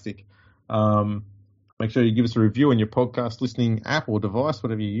fantastic. Make sure you give us a review on your podcast listening app or device,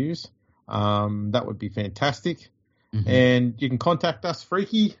 whatever you use. That would be fantastic. Mm-hmm. And you can contact us,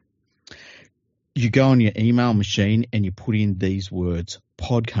 Freaky. You go on your email machine and you put in these words,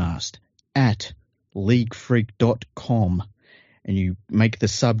 podcast@leaguefreak.com, and you make the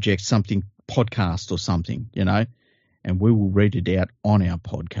subject something podcast or something, you know, and we will read it out on our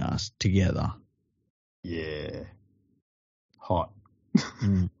podcast together. Yeah. Hot.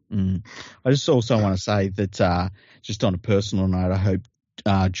 I just also want to say that just on a personal note, I hope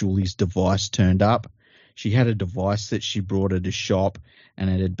Julie's device turned up. She had a device that she brought at a shop and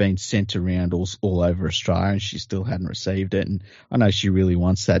it had been sent around all over Australia and she still hadn't received it. And I know she really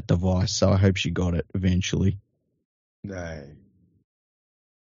wants that device, so I hope she got it eventually. No.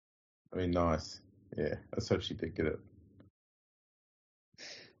 I mean, nice. Yeah, let's hope she did get it.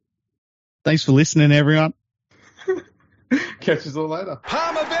 Thanks for listening, everyone. Catch us all later.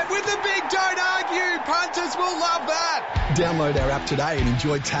 Palmer bet with the big don't argue. Punters will love that. Download our app today and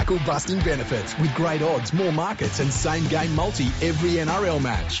enjoy tackle busting benefits with great odds, more markets and same game multi every NRL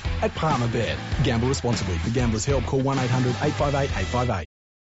match at Palmer Bet. Gamble responsibly. For Gamblers' Help, call 1-800-858-858.